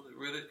wasn't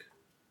Riddick.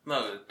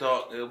 No,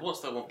 dark. What's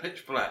that one?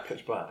 Pitch Black.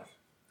 Pitch Black.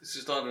 This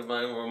is starting to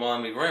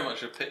remind me very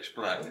much of Pitch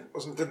Black.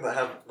 Didn't that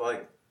have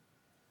like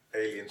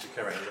aliens who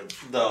came out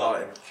and No.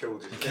 and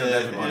killed you?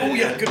 Oh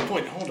yeah, good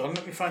point. Hold on,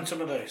 let me find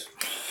some of those.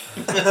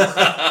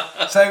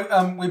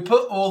 So we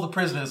put all the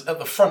prisoners at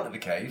the front of the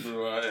cave.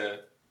 Right. Yeah.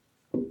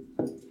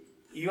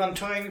 You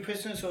untying the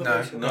prisoners or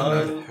No. they-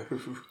 No.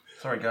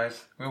 Sorry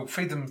guys, we'll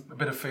feed them a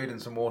bit of food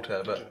and some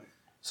water, but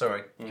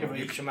sorry. Give them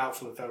each a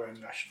mouthful of their own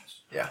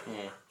rations. Yeah.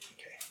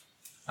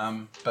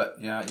 Okay. But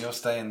yeah, you're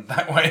staying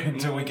that way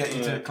until we get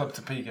you to Club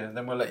Topeka.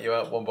 Then we'll let you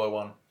out one by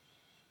one. You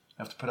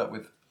have to put up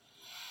with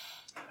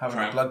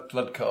having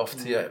blood cut off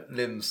to your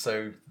limbs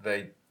so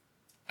they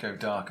go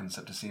dark and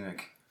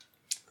septicemic.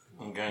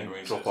 And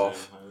gangrene. Drop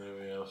off. And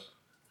everything else.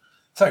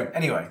 So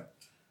anyway,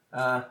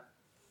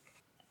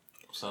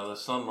 So the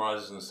sun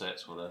rises and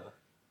sets, whatever.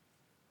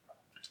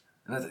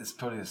 it's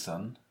probably the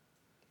sun.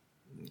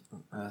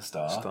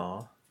 Star.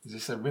 Star. Is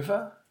this a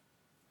river?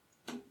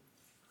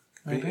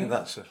 Maybe.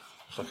 It's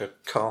like a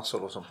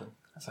castle or something.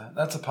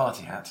 That's a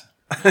party hat.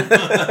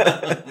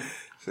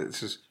 So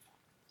this is,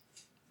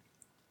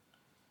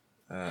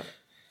 and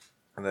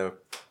there were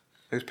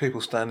those people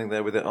standing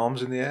there with their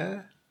arms in the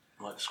air,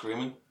 Like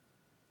screaming.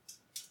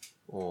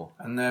 or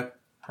And they're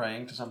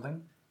praying to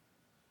something.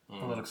 By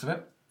the looks of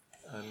it.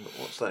 and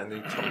what's that in the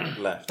top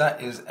left?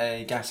 That is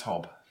a gas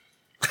hob.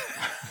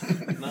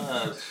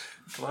 No, it's,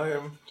 Can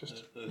I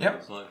just? Yep.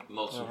 It's like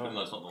lots of.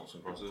 No, it's not lots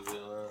of crosses.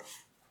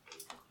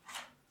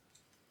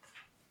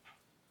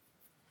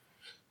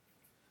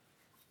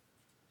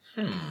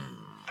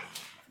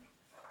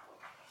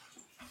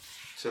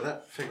 So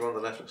that figure on the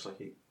left looks like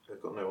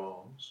they've got no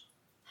arms.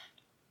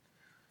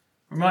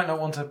 We might not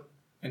want to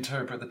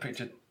interpret the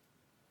picture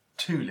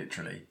too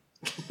literally.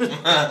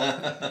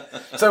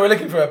 So we're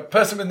looking for a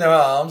person with no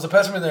arms, a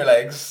person with no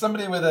legs,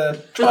 somebody with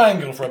a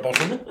triangle for a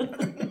bottom.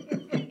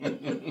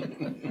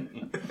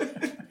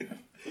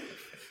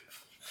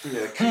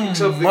 Yeah,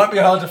 so Might be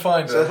hard to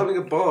find. So they're though. having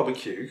a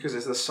barbecue because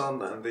there's the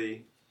sun and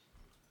the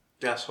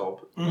gas hob.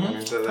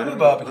 So they're Having a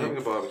barbecue. having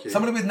a barbecue.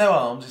 Somebody with no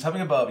arms is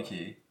having a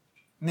barbecue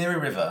near a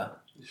river.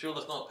 You sure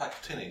that's not a pack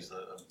of tinnies?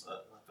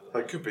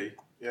 It could be.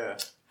 Yeah,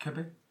 Could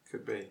be.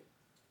 could be.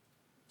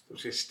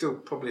 Which is still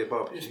probably a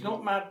barbecue. It's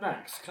not Mad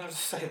Max. Can I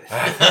just say this?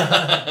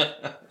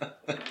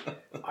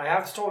 I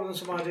have stolen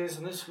some ideas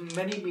on this from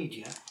many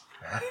media.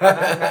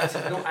 Mad Max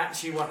is not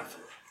actually one of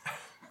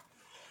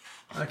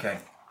them. Okay.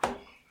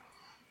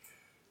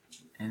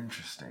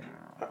 Interesting.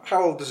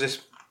 How old does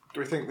this?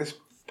 Do we think this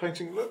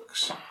painting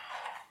looks?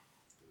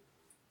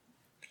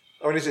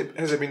 I mean, has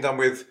it been done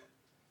with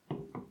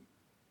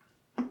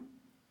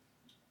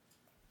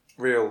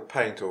real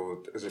paint, or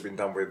has it been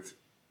done with?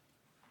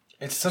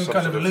 It's some Some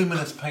kind of sort of-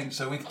 luminous paint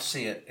so we can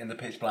see it in the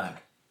pitch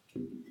black,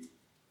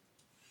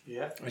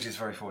 Yeah. which is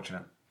very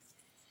fortunate.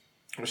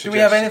 which Do we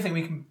have suggests anything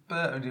we can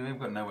burn? We've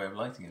got no way of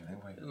lighting it,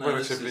 have we? No,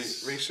 relatively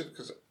this is- recent?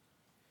 Because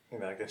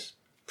I guess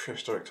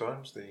prehistoric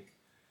times, the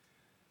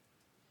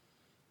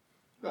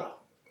Well,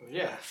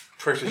 yeah.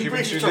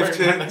 proto-humans who Prehistoric lived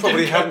here man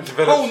probably didn't hadn't go,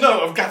 developed. Oh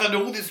no, I've gathered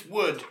all this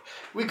wood.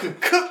 We could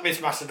cook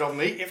this mastodon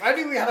meat if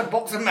only we had a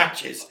box of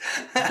matches.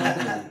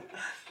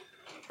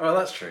 Oh,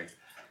 that's true.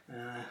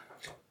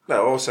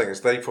 No, what I was saying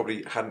is they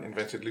probably hadn't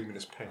invented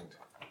luminous paint.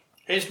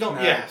 It's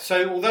not, yeah.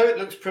 So although it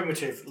looks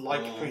primitive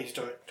like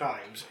prehistoric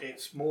times,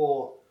 it's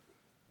more,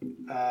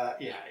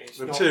 it's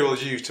The not.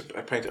 materials used to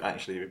paint it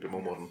actually a bit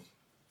more modern.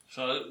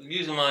 So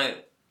using my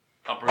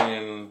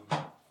upbringing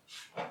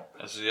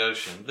As the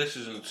ocean. This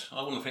isn't.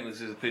 I wouldn't think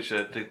this is a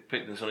picture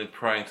depicting somebody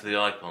praying to the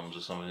icons or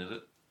something, is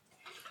it?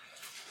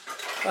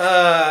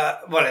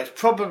 Well, it's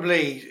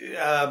probably.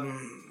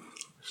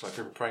 It's like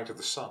people praying to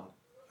the sun.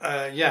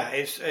 Yeah,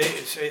 it's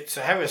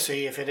a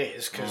heresy if it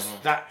is, because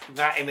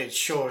that image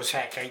sure as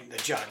heck ain't the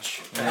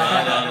judge.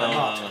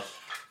 No.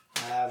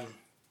 Um,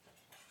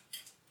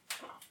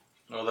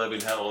 Or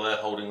they're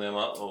holding them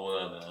up, or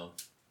I don't know.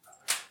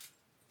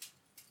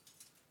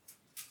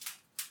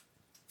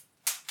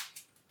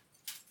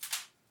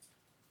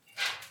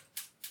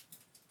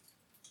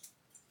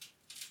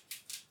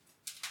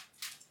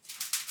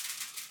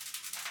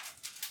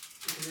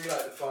 You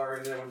light the fire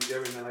in there when you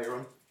go in there later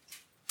on.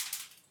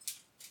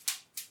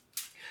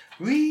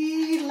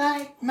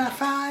 Relight my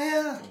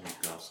fire. Oh my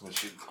God, somebody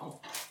shoot.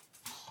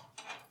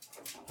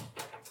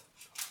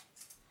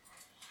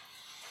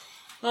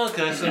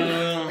 Okay, so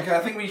Okay, I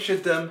think we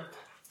should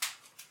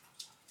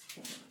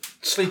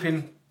sleep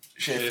in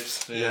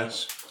shifts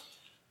Yes.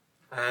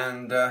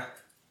 and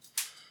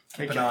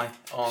keep an Okay. eye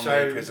on the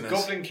So the prisoners.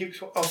 goblin keeps.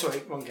 Oh, sorry,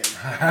 wrong game.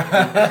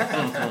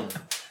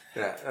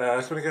 Yeah. I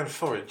was going to go and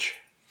forage.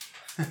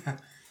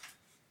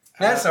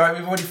 That's all right.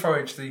 We've already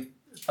foraged the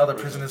other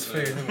prisoners'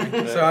 food, haven't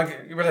we?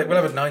 So we'll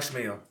have a nice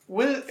meal.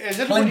 Has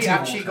Plenty anybody of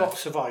actually water. got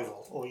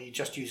survival, or are you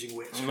just using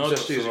wits? Not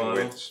Just using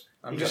survival. wits.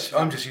 I'm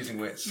just using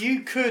wits.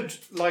 You could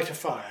light a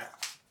fire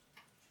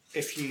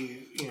if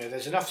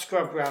there's enough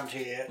scrub around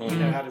here. You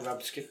know how to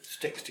rub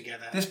sticks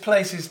together. This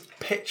place is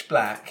pitch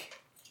black.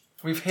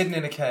 We've hidden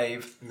in a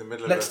cave. In the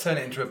middle Let's of turn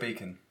it into a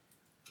beacon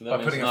That by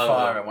means putting a no,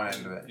 fire at one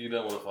end of it. You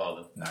don't want to fire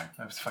them. No,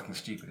 that's fucking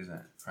stupid, isn't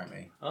it?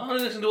 Frankly. I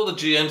didn't listen to what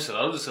the GM said.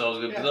 I was just saying I was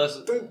good. Yeah.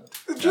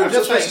 the I'm Germans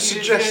just are saying, supposed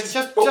to suggest.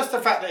 just the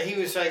fact that he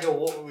was saying, "Oh,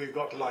 what we've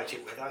got to light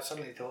it with," I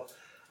suddenly thought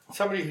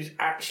somebody who's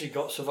actually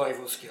got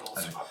survival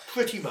skills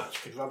pretty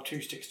much could rub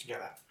two sticks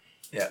together.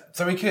 Yeah.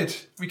 So we could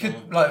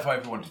light a fire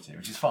if we wanted to,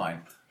 which is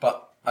fine.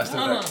 But I still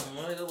No, don't.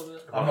 I don't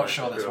want to. I'm not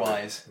sure that's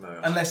wise, No.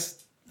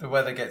 unless the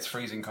weather gets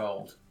freezing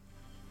cold.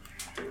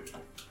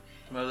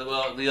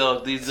 Well,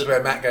 This is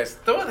where Matt goes.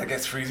 The weather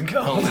gets freezing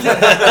cold.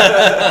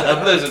 a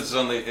blizzard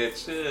suddenly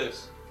hits.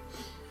 Yes.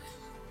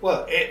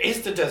 Well, it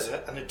is the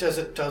desert, and the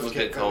desert does Does get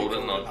get very cold at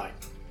cold at night. night.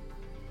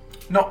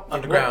 Not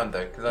underground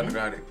though, because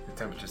underground the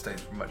temperature stays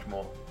much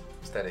more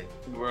steady.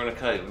 We're in a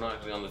cave, not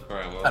actually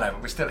underground. I know,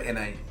 but we're still in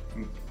a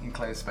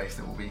enclosed space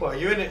that will be. Well,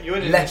 you're in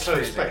an Less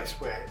enclosed freezing. space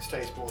where it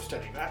stays more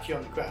steady, but actually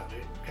on the ground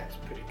it gets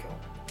pretty cold.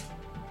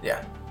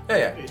 Yeah.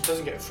 It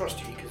doesn't get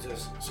frosty because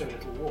there's so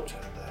little water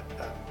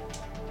that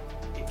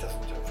it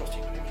doesn't get frosty,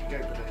 but it can go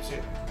below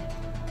zero.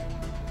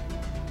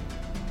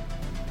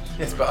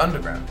 Yes, but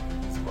underground.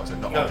 Well, so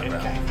not No, it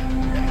underground.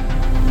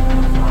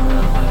 can.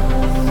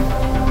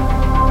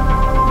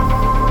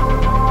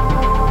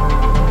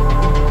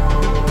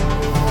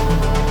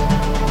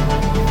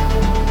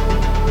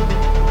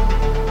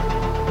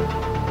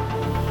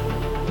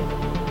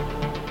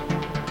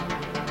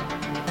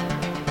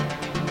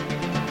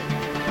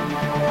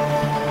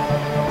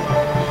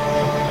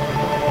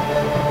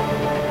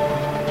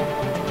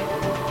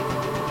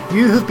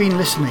 You have been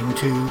listening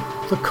to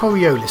The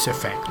Coriolis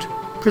Effect,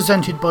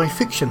 presented by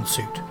Fiction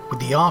Suit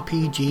with the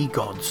RPG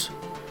Gods,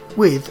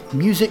 with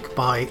music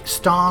by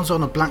Stars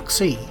on a Black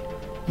Sea,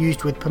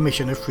 used with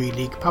permission of Free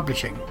League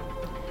Publishing.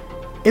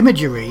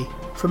 Imagery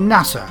from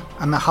NASA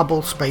and the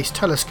Hubble Space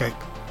Telescope,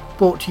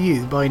 brought to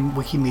you by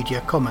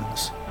Wikimedia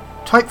Commons.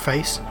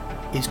 Typeface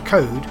is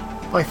Code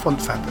by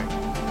Font Fabric.